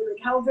someday,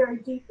 like how very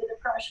deep the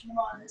depression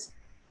was.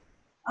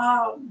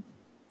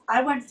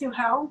 I went through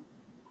hell,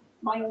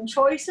 my own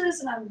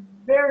choices, and I'm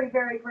very,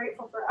 very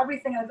grateful for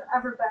everything I've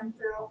ever been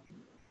through.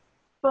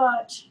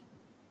 But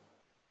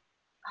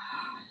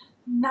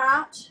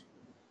not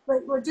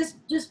like we're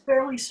just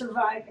barely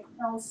surviving.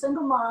 You know,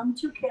 single mom,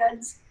 2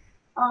 kids,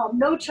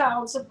 no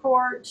child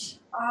support.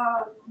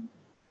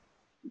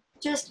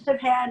 Just have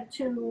had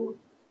to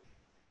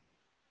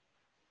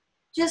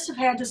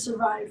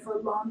survive for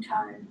a long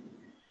time.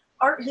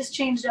 Art has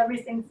changed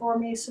everything for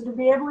me. So to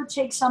be able to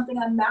take something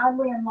I'm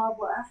madly in love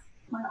with,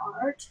 my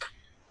art,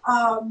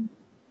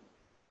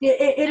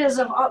 it is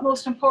of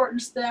utmost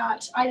importance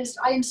that I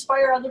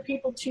inspire other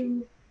people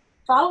to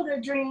follow their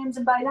dreams,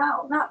 and by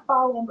now, not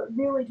follow them, but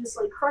really just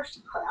like crush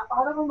the crap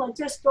out of them. Like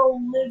just go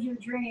live your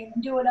dream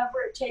and do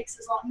whatever it takes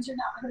as long as you're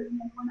not hurting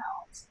anyone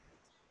else.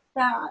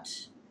 That,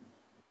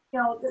 you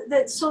know,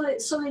 so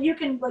that you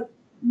can like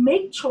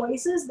make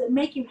choices that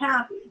make you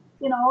happy.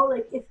 You know,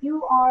 like if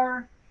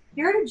you're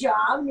at a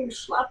job and you're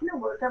schlepping to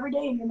work every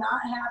day and you're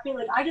not happy,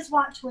 like I just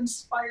want to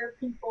inspire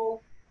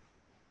people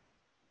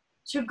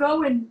to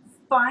go and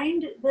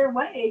find their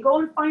way, go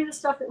and find the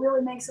stuff that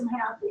really makes them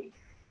happy.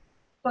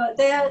 But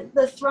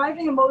the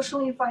thriving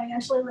emotionally and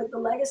financially, like the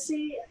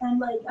legacy, and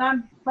like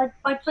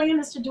my plan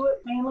is to do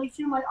it mainly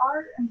through my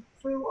art and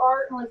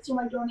like through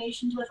my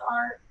donations with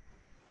art,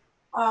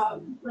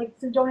 like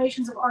through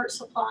donations of art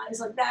supplies.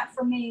 Like that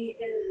for me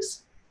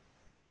is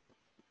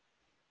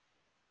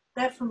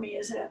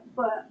it.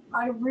 But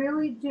I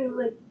really do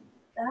like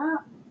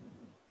that.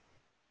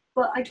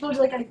 But I told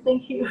you, like I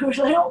think huge.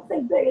 I don't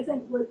think big. I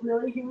think like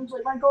really huge.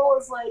 Like my goal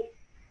is like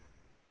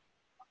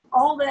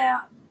all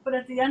that. But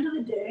at the end of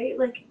the day,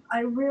 like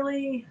I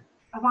want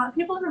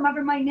people to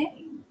remember my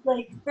name.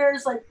 Like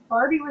there's like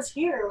Barbie was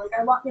here. Like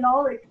I want, you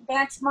know, like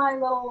that's my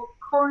little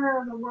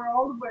corner of the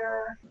world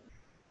where,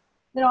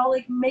 you know,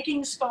 like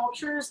making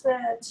sculptures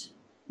that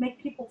make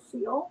people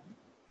feel.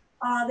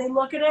 They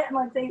look at it and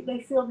like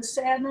they feel the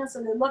sadness,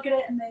 or they look at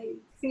it and they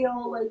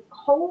feel like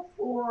hope,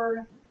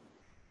 or,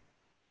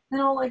 you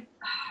know, like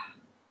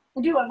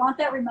I want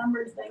that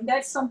remembered thing.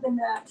 That's something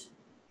that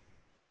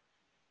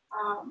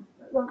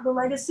the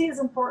legacy is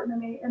important to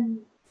me. And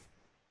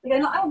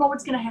like I don't know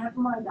what's gonna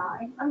happen when I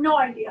die. I have no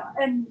idea.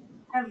 And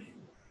I've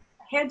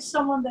had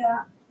someone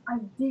that I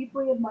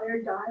deeply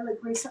admired die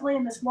like recently,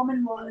 and this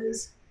woman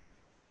was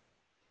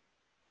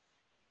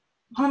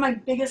one of my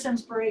biggest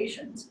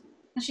inspirations.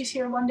 And she's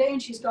here one day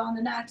and she's gone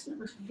the next. And it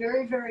was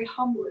very, very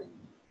humbling.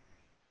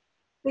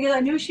 Because I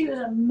knew she was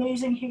an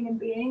amazing human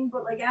being,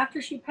 but like after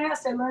she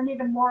passed, I learned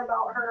even more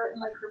about her and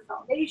like her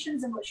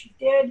foundations and what she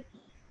did.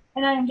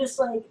 And I'm just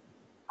like,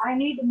 I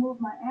need to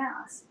move my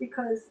ass,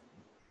 because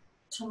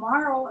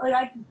tomorrow, like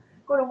I can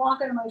go to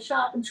walk out of my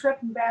shop and trip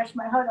and bash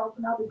my head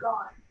open, I'll be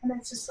gone. And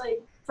it's just like,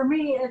 for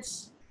me,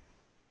 it's,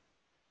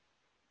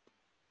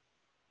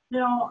 you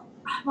know,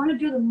 I want to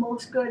do the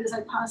most good as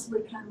I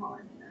possibly can while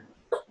I'm here.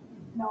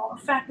 You know,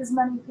 affect as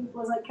many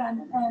people as I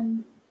can.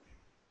 And,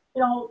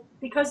 you know,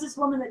 because this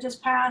woman that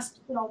just passed,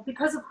 you know,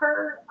 because of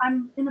her,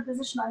 I'm in the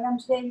position I am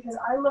today, because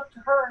I looked to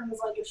her and was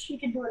like, if she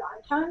can do it,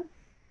 I can.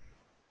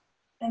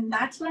 And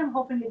that's what I'm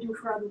hoping to do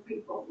for other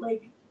people.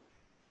 Like,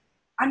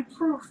 I'm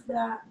proof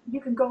that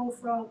you can go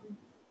from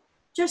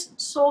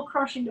just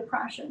soul-crushing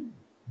depression,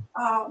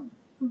 from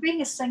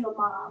being a single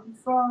mom,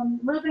 from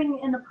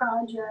living in the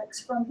projects,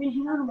 from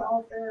being on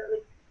welfare,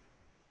 like,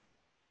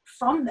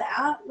 from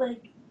that,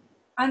 like,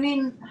 I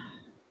mean,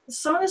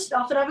 some of the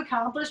stuff that I've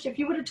accomplished, if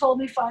you would have told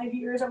me 5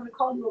 years, I would have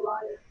called you a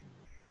liar.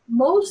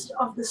 Most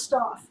of the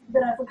stuff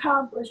that I've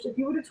accomplished, if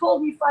you would have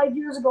told me 5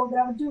 years ago that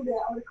I would do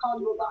that, I would have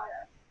called you a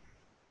liar.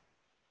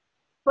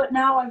 But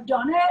now I've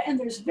done it, and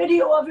there's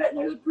video of it, and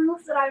there's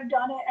proof that I've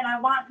done it, and I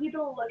want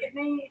people to look at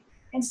me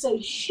and say,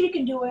 she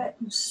can do it,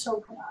 and so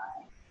can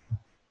I.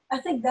 I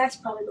think that's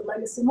probably the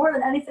legacy. More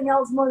than anything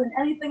else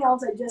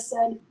I just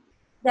said,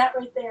 that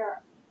right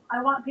there,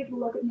 I want people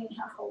to look at me and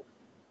have hope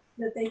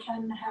that they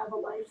can have a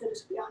life that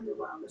is beyond their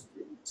wildest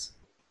dreams.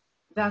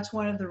 That's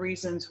one of the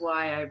reasons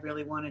why I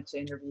really wanted to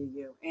interview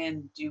you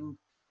and do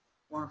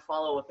more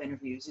follow-up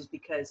interviews, is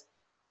because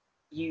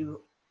you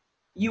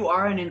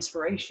are an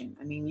inspiration.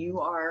 I mean,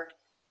 you are,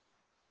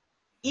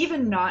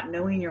 even not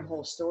knowing your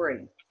whole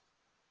story,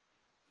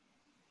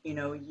 you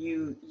know,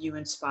 you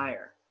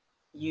inspire.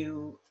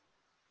 You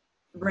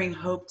bring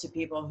hope to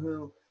people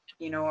who,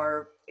 you know,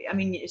 are, I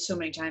mean, so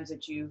many times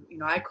that you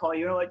know, I call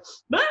you, like,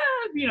 ah,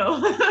 you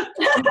know,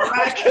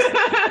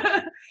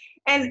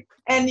 and,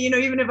 you know,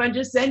 even if I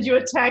just send you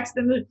a text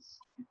and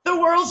the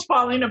world's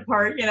falling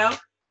apart, you know,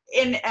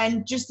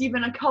 and just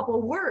even a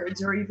couple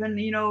words, or even,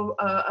 you know,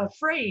 a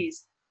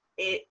phrase,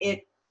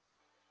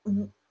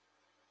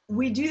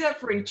 we do that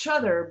for each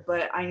other,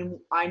 but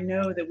I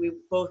know that we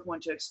both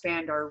want to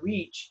expand our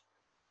reach.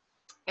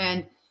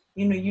 And,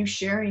 you know, you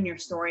sharing your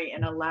story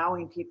and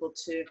allowing people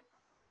to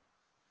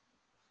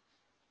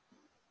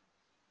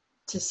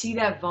to see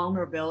that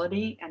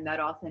vulnerability and that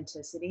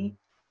authenticity,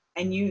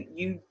 and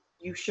you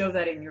show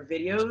that in your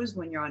videos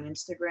when you're on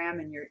Instagram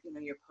and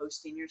you're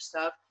posting your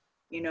stuff.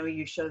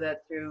 You show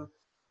that through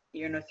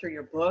through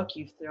your book.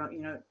 You've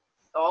thrown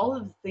all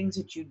of the things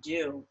that you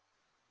do.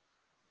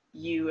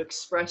 You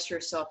express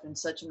yourself in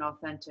such an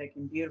authentic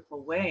and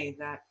beautiful way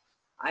that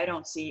I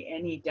don't see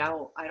any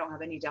doubt. I don't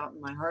have any doubt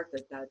in my heart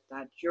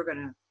that you're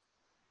gonna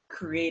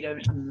create a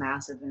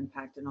massive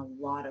impact in a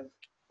lot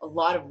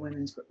of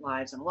women's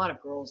lives and a lot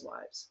of girls'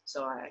 lives.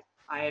 So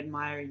I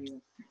admire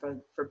you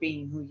for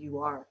being who you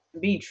are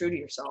and being true to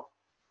yourself.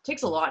 It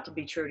takes a lot to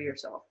be true to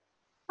yourself.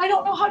 I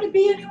don't know how to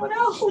be anyone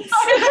else. I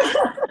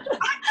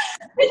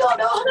don't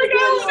know how to be I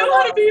don't know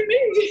how to be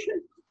me.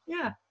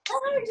 Yeah.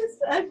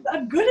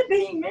 I'm good at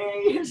being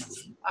me.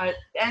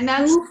 And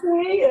that's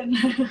goofy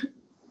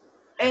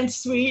and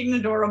sweet and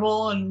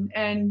adorable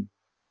and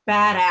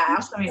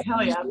badass. I mean,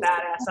 hell yeah,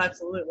 badass,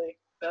 absolutely.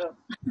 So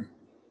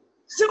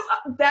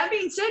that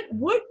being said,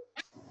 what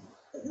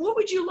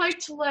would you like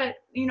to let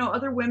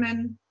other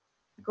women,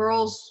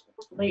 girls,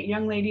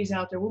 young ladies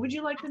out there? What would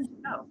you like them to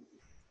know?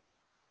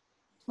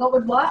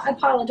 What? I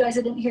apologize,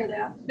 I didn't hear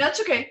that.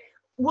 That's okay.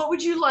 What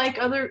would you like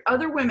other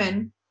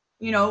women,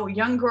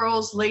 young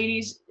girls,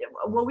 ladies?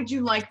 What would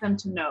you like them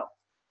to know?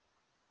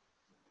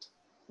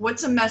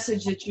 What's a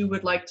message that you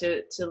would like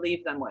to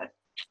leave them with?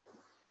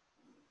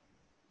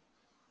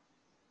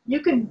 You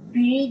can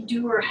be,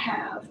 do, or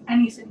have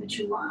anything that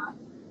you want.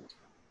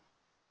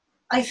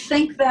 I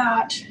think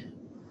that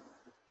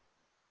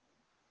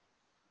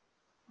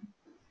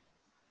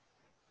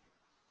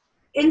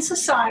in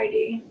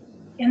society,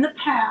 in the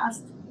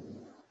past,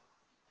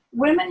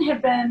 women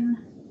have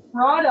been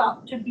brought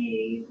up to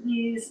be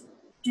these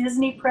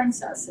Disney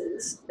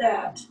princesses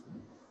that,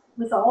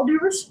 with all due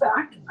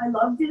respect, I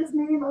love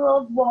Disney and I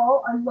love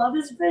Walt, I love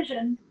his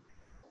vision,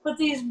 but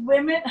these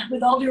women,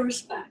 with all due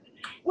respect.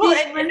 Well,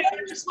 and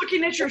I'm just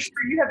looking at your shirt.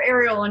 You have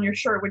Ariel on your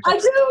shirt, which I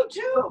do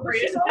too. But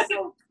she's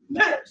also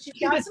she's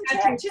got some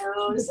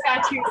tattoos.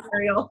 Tattoo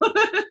Ariel.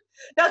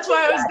 That's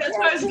why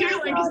I was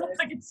giggling, because it's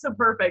like it's so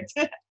perfect.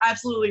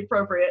 Absolutely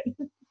appropriate.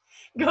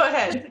 Go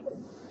ahead.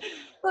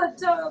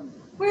 But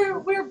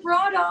we're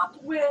brought up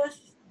with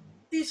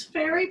these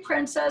fairy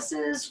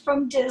princesses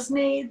from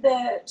Disney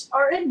that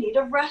are in need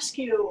of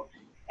rescue.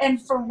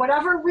 And for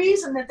whatever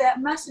reason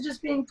that message is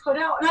being put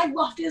out, and I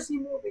love Disney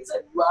movies. I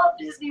love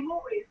Disney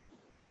movies.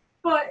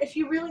 But if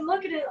you really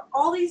look at it,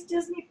 all these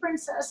Disney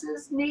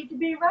princesses need to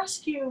be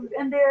rescued,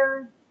 and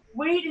they're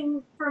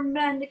waiting for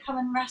men to come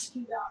and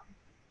rescue them.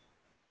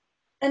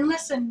 And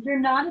listen, you're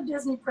not a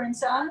Disney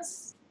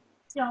princess.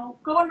 Go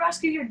and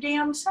rescue your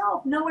damn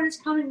self. No one is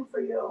coming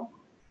for you.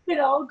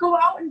 Go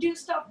out and do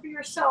stuff for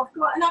yourself.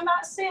 Go out. And I'm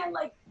not saying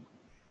like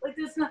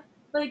this,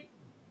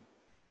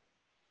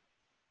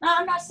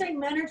 I'm not saying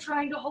men are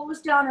trying to hold us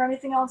down or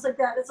anything else like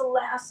that. It's the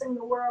last thing in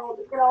the world.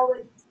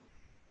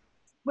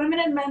 Women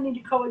and men need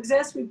to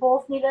coexist. We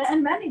both need it.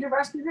 And men need to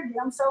rescue their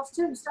damn selves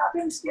too. Stop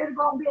being scared to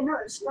go out and be a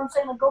nurse. You know what I'm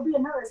saying? Like, go be a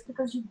nurse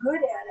because you're good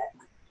at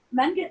it.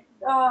 Men get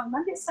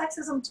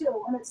sexism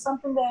too. And it's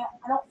something that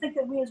I don't think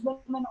that we as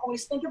women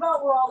always think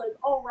about. We're all like,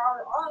 oh, we're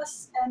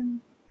us. And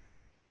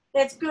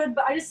that's good.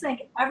 But I just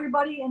think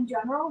everybody in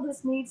general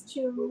just needs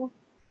to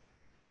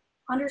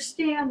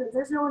understand that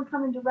there's no one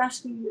coming to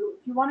rescue you.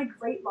 If you want a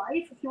great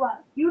life, if you want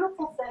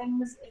beautiful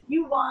things, if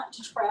you want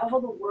to travel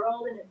the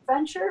world and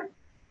adventure,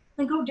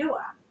 then go do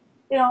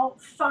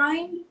it.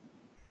 Find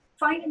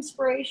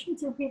inspiration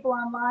through people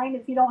online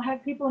if you don't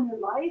have people in your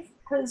life,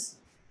 because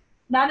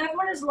not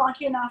everyone is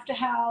lucky enough to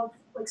have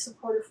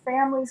supportive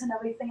families and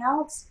everything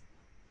else.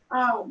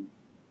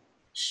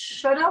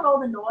 Shut out all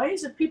the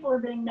noise. If people are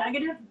being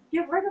negative,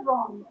 get rid of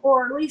them,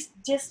 or at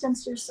least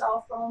distance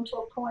yourself from them to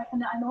a point.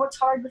 And I know it's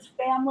hard with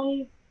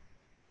family,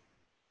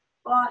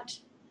 but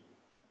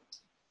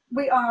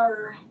we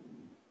are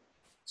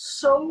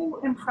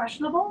so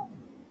impressionable.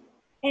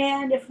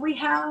 And if we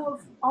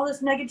have all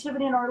this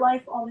negativity in our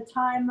life all the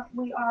time,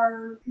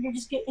 you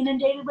just get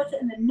inundated with it,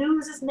 and the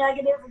news is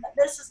negative, and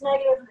this is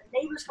negative, and the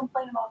neighbors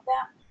complain about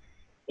that.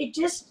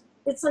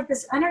 It's like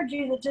this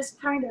energy that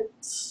just kind of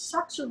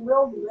sucks your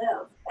will to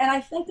live. And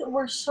I think that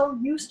we're so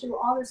used to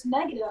all this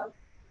negative,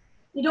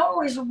 you don't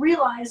always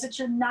realize that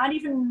you're not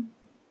even,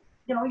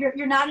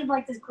 you're not in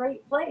this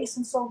great place.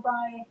 And so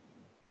by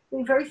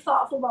being very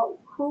thoughtful about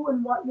who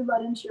and what you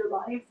let into your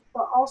life,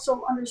 but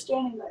also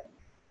understanding that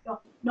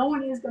no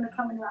one is going to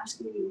come and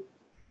rescue you.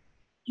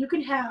 You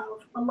can have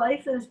a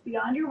life that is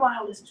beyond your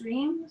wildest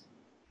dreams,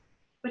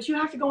 but you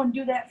have to go and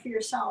do that for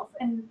yourself.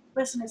 And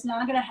listen, it's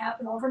not going to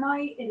happen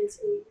overnight. It is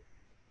a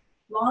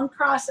long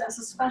process,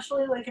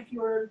 especially if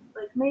you're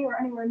like me or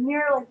anywhere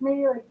near like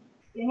me,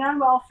 being on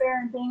welfare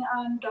and being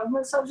on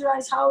government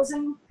subsidized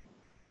housing.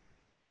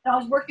 And I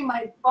was working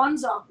my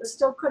buns off, but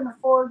still couldn't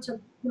afford to,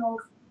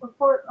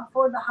 afford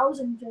the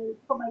housing to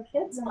put my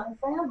kids and my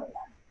family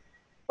in.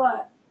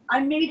 But I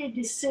made a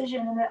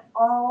decision, and it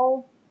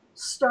all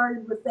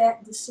started with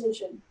that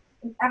decision.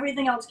 And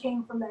everything else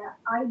came from that.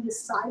 I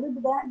decided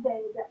that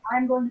day that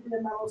I'm going to be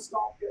a metal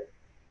sculptor.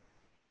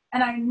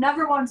 And I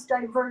never once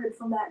diverted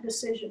from that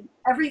decision.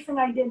 Everything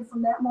I did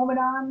from that moment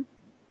on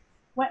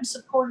went and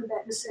supported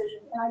that decision.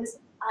 And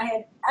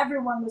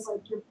everyone was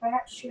like, you're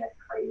batshit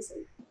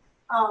crazy.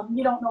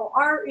 You don't know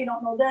art, you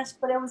don't know this,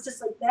 but it was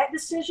just like that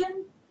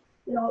decision,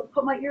 you know,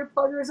 put my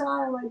earpluggers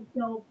on and like,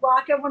 you know,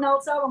 block everyone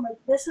else out. I'm like,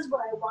 this is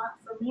what I want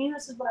for me.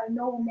 This is what I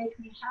know will make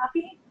me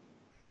happy.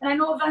 And I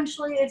know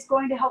eventually it's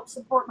going to help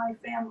support my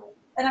family.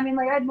 And I mean,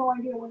 like, I had no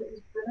idea what it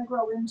was going to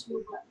grow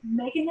into, but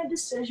making a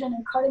decision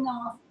and cutting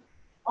off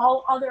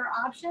all other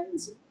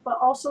options, but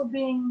also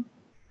being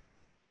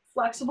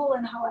flexible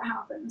in how it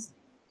happens.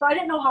 So I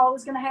didn't know how it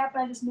was going to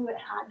happen. I just knew it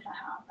had to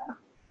happen.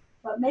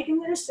 But making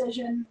the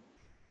decision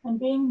and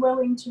being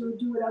willing to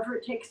do whatever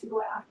it takes to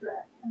go after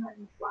it, and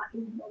then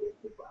blocking other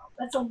people out.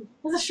 That's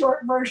a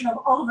short version of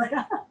all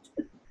that.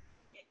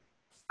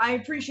 I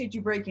appreciate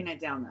you breaking it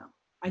down, though.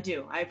 I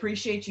do. I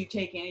appreciate you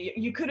taking it.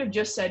 You could have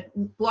just said,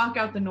 block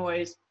out the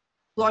noise,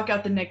 block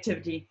out the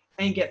negativity,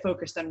 and get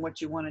focused on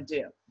what you want to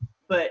do.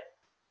 But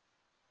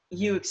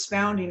you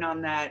expounding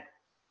on that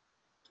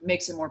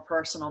makes it more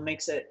personal,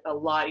 makes it a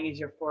lot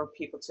easier for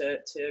people to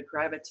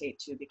gravitate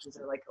to, because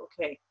they're like,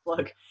 okay,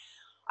 look,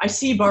 I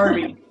see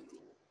Barbie.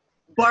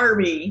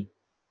 Barbie,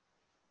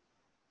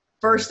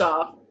 first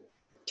off,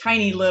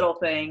 tiny little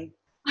thing,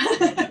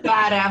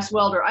 badass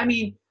welder. I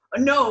mean,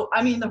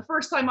 the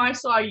first time I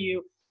saw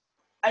you,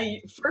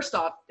 first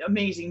off,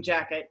 amazing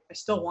jacket. I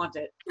still want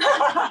it.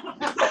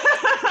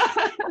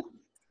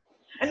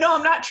 And no,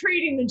 I'm not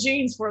trading the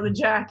jeans for the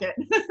jacket.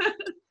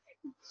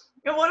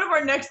 In one of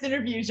our next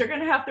interviews, you're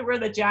going to have to wear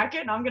the jacket,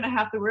 and I'm going to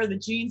have to wear the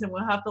jeans, and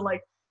we'll have to,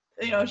 like,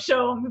 you know,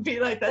 show them and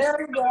be like, that's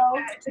there we go.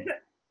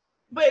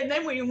 But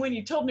then when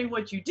you told me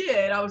what you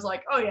did, I was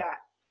like, oh yeah,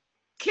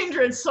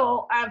 kindred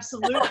soul,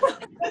 absolutely.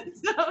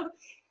 So,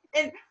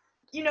 and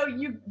you know,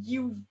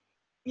 you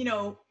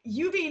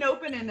being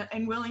open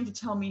and willing to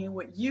tell me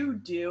what you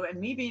do, and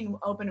me being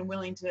open and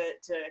willing to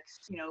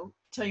you know,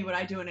 tell you what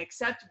I do and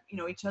accept, you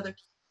know, each other.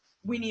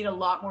 We need a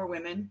lot more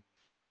women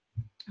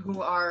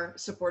who are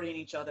supporting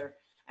each other,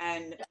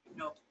 and you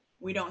know,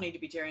 we don't need to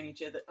be tearing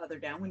each other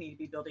down. We need to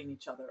be building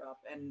each other up,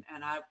 and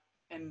I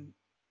am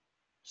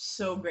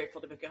so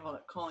grateful to be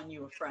calling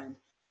you a friend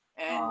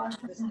and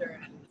sister.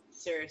 And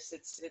serious,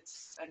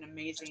 it's an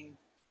amazing.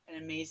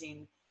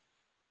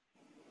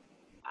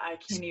 I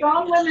can't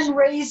Strong even. women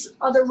raise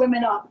other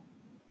women up.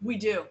 We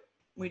do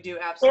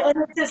absolutely.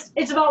 And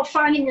it's about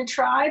finding your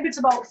tribe. It's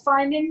about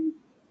finding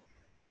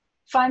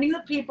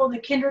the people, the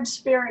kindred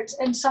spirits,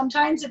 and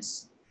sometimes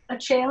it's a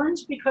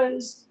challenge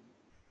because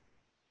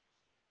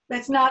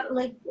it's not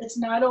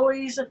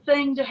always a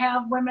thing to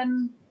have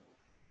women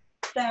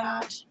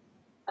that,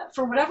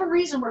 for whatever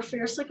reason, we're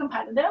fiercely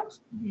competitive.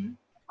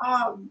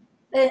 Mm-hmm.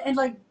 And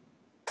like,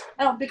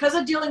 because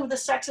of dealing with the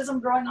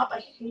sexism growing up, I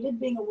hated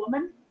being a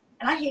woman,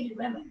 and I hated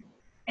women.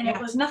 And it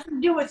was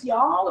nothing to do with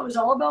y'all. It was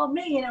all about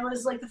me. And it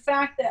was like the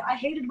fact that I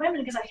hated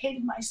women because I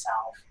hated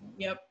myself.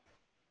 Yep.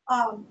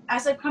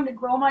 As I've come to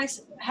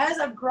as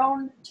I've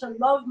grown to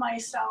love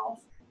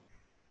myself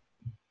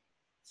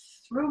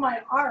through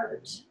my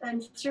art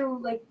and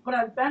through like what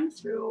I've been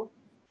through,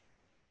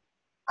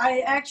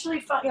 I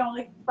actually found, you know,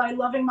 like by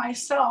loving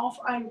myself,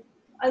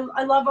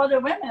 I love other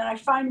women. I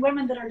find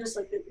women that are just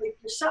like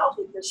yourself.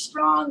 Like they're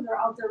strong. They're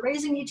out there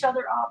raising each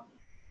other up.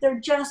 They're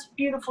just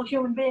beautiful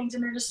human beings,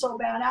 and they're just so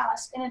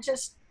badass. And it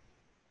just,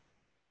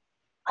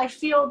 I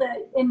feel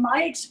that in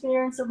my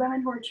experience, the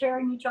women who are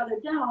tearing each other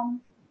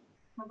down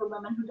are the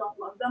women who don't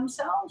love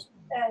themselves.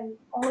 And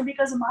only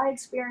because of my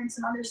experience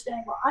and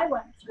understanding what I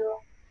went through,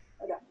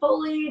 I got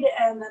bullied,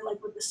 and then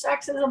like with the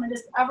sexism and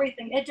just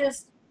everything, it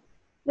just,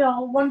 you know,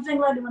 one thing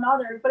led to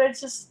another. But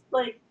it's just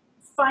like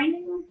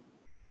finding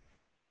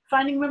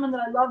women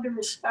that I loved and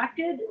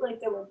respected, like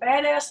they were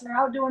badass and they're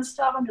out doing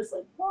stuff. I'm just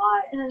like,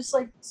 what? And it's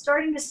like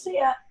starting to see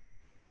it,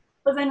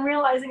 but then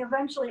realizing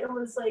eventually it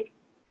was like,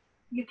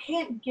 you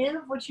can't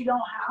give what you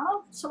don't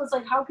have. So it's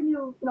like, how can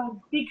you, you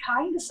know, be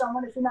kind to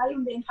someone if you're not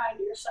even being kind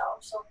to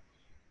yourself? So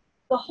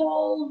the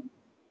whole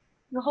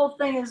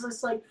thing is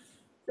just like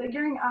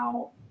figuring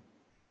out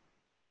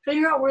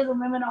where the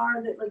women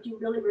are that like you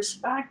really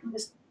respect, and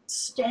just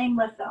staying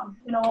with them,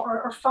 you know,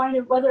 or find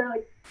it, whether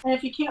like, and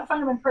if you can't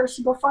find them in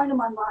person, go find them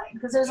online,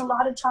 because there's a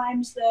lot of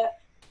times that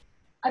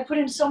I put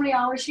in so many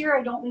hours here,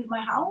 I don't leave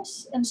my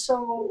house, and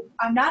so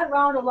I'm not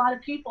around a lot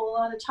of people a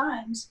lot of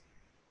times,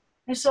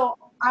 and so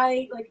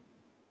I like,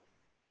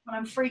 when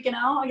I'm freaking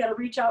out, I got to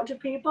reach out to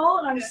people,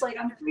 and I'm just like,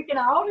 I'm freaking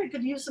out, I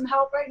could use some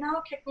help right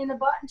now, kick me in the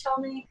butt and tell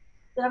me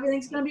that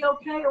everything's going to be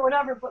okay or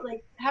whatever. But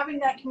like having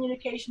that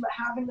communication, but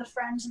having the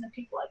friends and the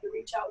people I could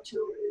reach out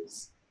to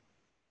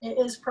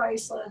is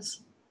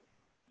priceless.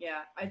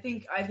 Yeah, I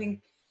think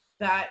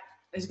that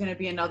is going to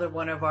be another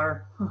one of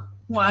our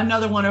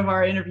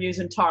interviews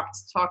and talk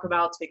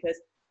about, because,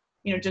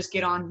 you know, just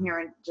get on here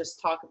and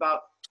just talk about,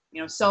 you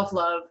know,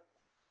 self-love,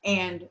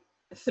 and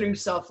through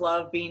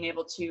self-love being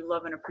able to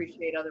love and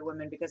appreciate other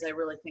women, because I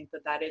really think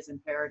that is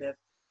imperative.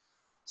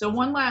 So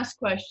one last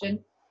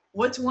question.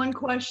 What's one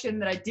question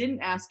that I didn't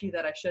ask you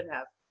that I should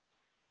have?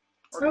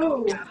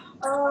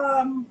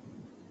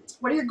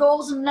 What are your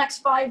goals in the next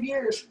 5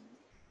 years?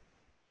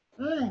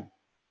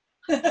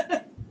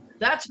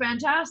 That's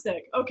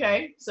fantastic.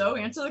 Okay, so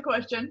answer the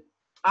question.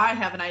 I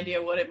have an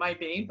idea what it might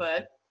be,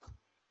 but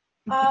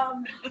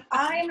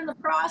I am in the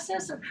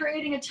process of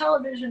creating a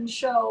television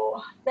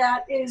show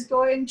that is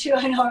going to,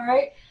 I know,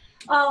 right?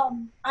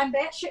 I'm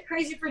batshit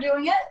crazy for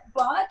doing it,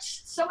 but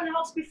someone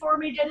else before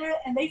me did it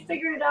and they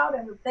figured it out,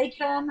 and if they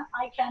can,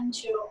 I can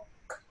too.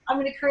 I'm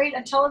going to create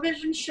a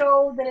television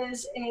show that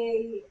is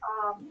a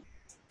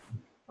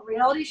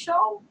reality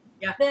show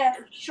that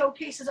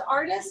showcases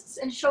artists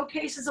and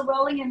showcases the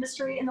welding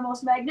industry in the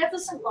most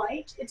magnificent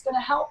light. It's going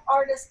to help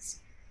artists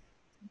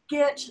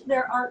get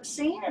their art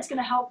seen. It's going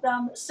to help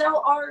them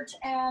sell art,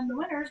 and the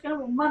winner is going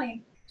to win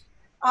money.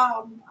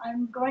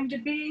 I'm going to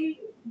be,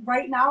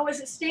 right now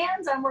as it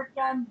stands, I'm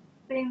working on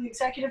being the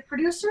executive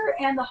producer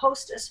and the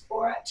hostess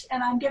for it.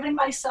 And I'm giving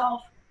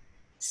myself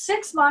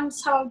 6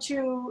 months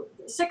to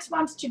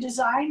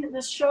design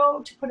this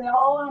show, to put it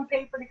all on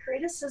paper, to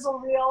create a sizzle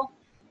reel,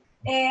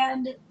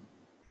 and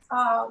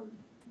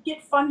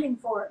get funding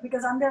for it,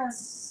 because I'm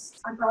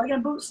probably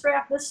gonna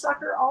bootstrap this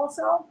sucker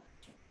also,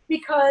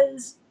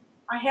 because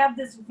I have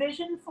this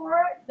vision for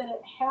it that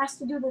it has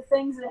to do the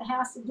things that it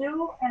has to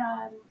do,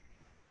 and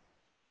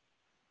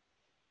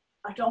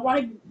I don't want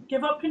to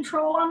give up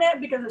control on that,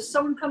 because if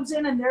someone comes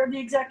in and they're the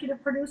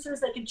executive producers,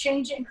 they can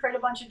change it and create a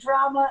bunch of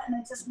drama, and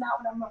it's just not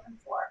what I'm looking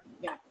for.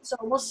 Yeah. So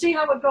we'll see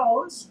how it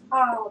goes.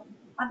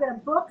 I've got a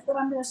book that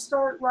I'm going to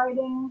start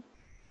writing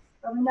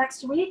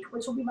next week,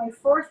 which will be my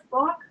 4th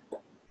book.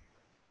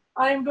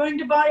 I'm going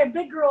to buy a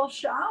big girl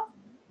shop.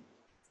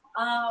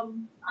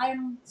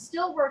 I'm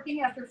still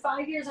working, after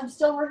 5 years, I'm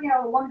still working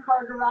out of a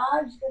 1-car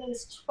garage that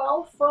is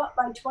 12 foot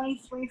by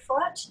 23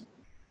 foot.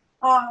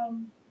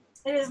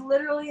 It is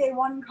literally a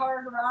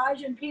 1-car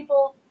garage, and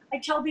I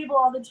tell people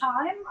all the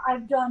time,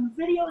 I've done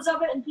videos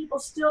of it, and people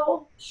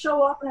still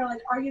show up and they're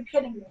like, are you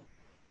kidding me?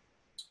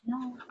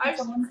 No,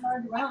 it's a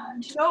 1-car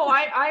garage. No,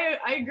 I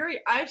agree.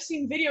 I've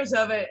seen videos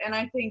of it, and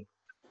I think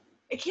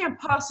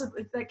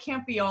that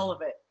can't be all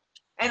of it.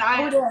 And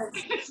it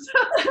is.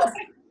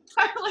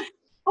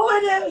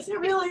 It is. It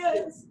really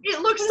is. It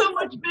looks so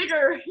much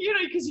bigger,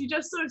 because you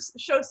just sort of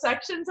show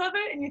sections of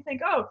it, and you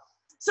think, oh,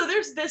 so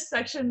there's this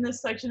section, and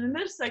this section.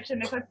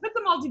 If I put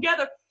them all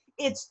together,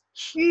 it's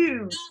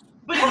huge.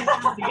 But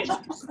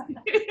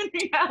in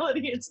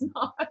reality, it's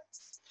not.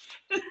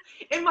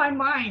 In my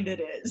mind, it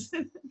is.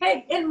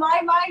 Hey, in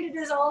my mind, it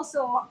is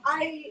also.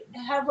 I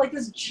have like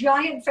this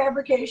giant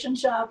fabrication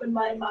shop in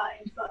my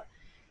mind, but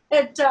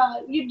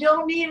you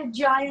don't need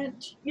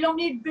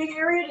big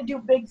area to do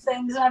big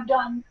things. And I've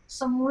done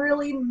some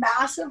really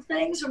massive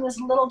things from this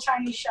little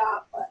tiny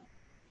shop, but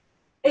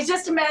it's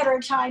just a matter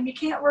of time. You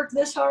can't work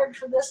this hard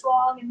for this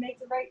long and make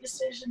the right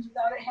decisions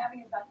without it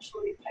having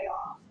eventually pay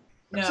off.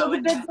 No, so the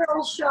big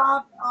girl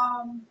shop,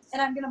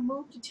 and I'm going to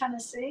move to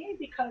Tennessee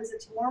because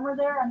it's warmer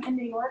there. I'm in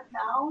New York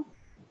now.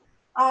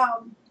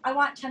 I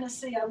want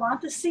Tennessee. I want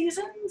the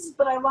seasons,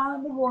 but I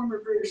want the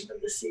warmer version of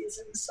the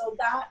seasons. So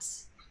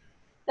that's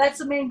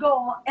the main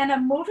goal. And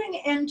I'm moving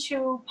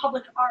into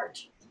public art.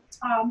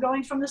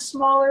 Going from the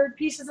smaller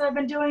pieces that I've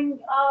been doing,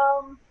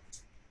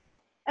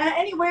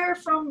 anywhere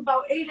from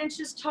about 8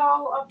 inches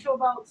tall up to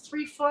about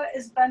 3 foot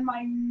has been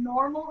my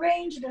normal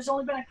range. There's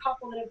only been a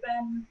couple that have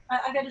been,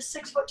 I got a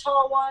 6 foot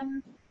tall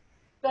one,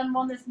 then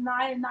one that's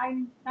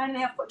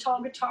 9.5 foot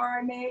tall guitar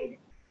I made.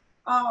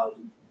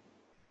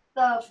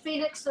 The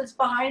Phoenix that's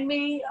behind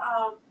me,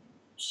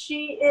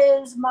 she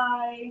is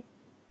my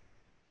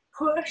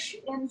push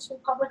into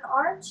public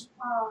art,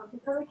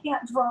 because I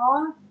can't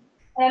draw.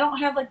 And I don't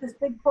have like this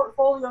big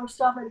portfolio of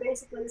stuff. I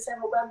basically just have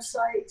a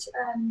website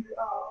and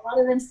a lot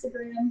of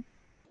Instagram.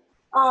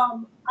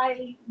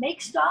 I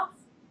make stuff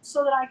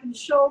so that I can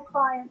show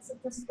clients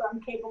that this is what I'm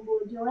capable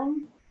of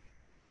doing.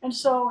 And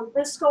so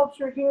this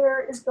sculpture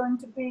here is going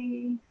to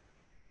be,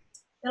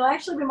 it'll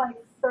actually be my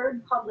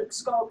 3rd public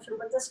sculpture,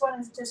 but this one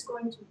is just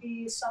going to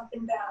be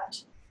something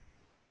that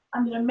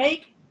I'm going to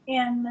make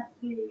in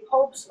the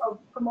hopes of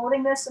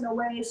promoting this in a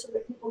way so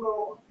that people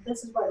go,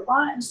 this is what I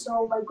want. And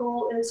so my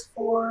goal is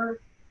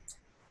for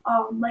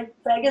like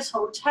Vegas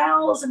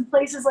hotels and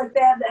places like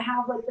that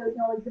have like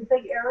the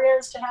big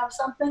areas to have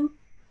something.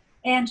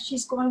 And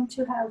she's going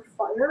to have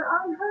fire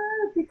on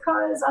her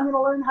because I'm going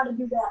to learn how to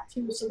do that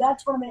too. So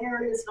that's one of the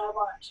areas that I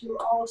want to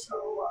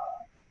also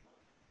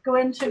go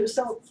into.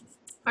 So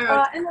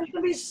and there's going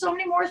to be so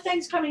many more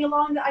things coming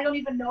along that I don't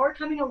even know are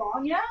coming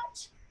along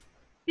yet,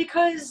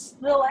 because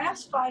the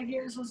last 5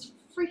 years was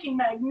freaking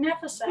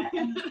magnificent,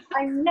 and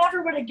I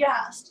never would have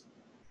guessed.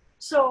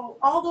 So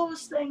all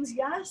those things,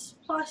 yes,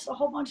 plus a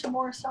whole bunch of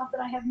more stuff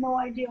that I have no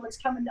idea what's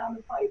coming down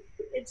the pipe.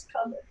 It's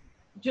coming.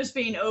 Just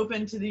being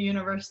open to the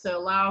universe to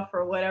allow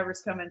for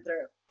whatever's coming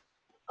through.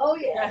 Oh,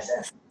 yeah.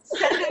 Yes.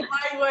 Send it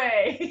my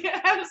way.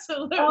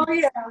 Absolutely. Oh,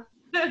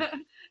 yeah.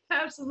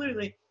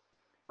 Absolutely.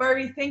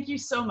 Barbie, thank you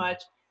so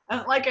much.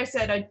 Like I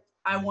said,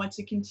 I want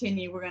to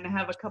continue. We're going to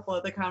have a couple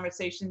other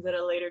conversations at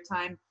a later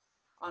time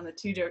on the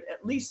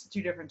at least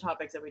two different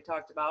topics that we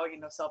talked about,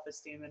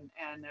 self-esteem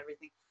and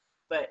everything.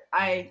 But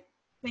I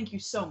thank you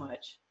so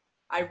much.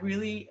 I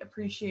really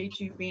appreciate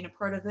you being a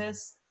part of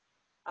this.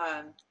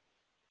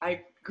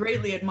 I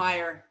greatly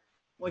admire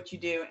what you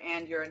do,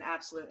 and you're an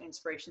absolute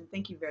inspiration.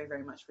 Thank you very,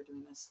 very much for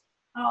doing this.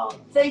 Oh,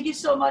 thank you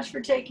so much for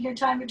taking your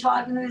time to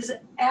talk. And it is an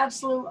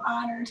absolute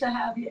honor to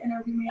have you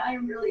interview me. I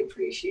really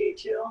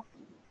appreciate you.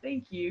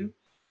 Thank you.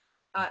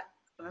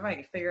 If I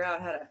can figure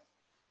out how to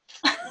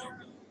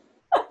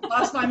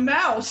lost my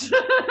mouse.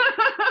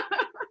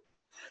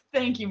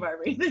 Thank you,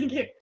 Barbie. Thank you.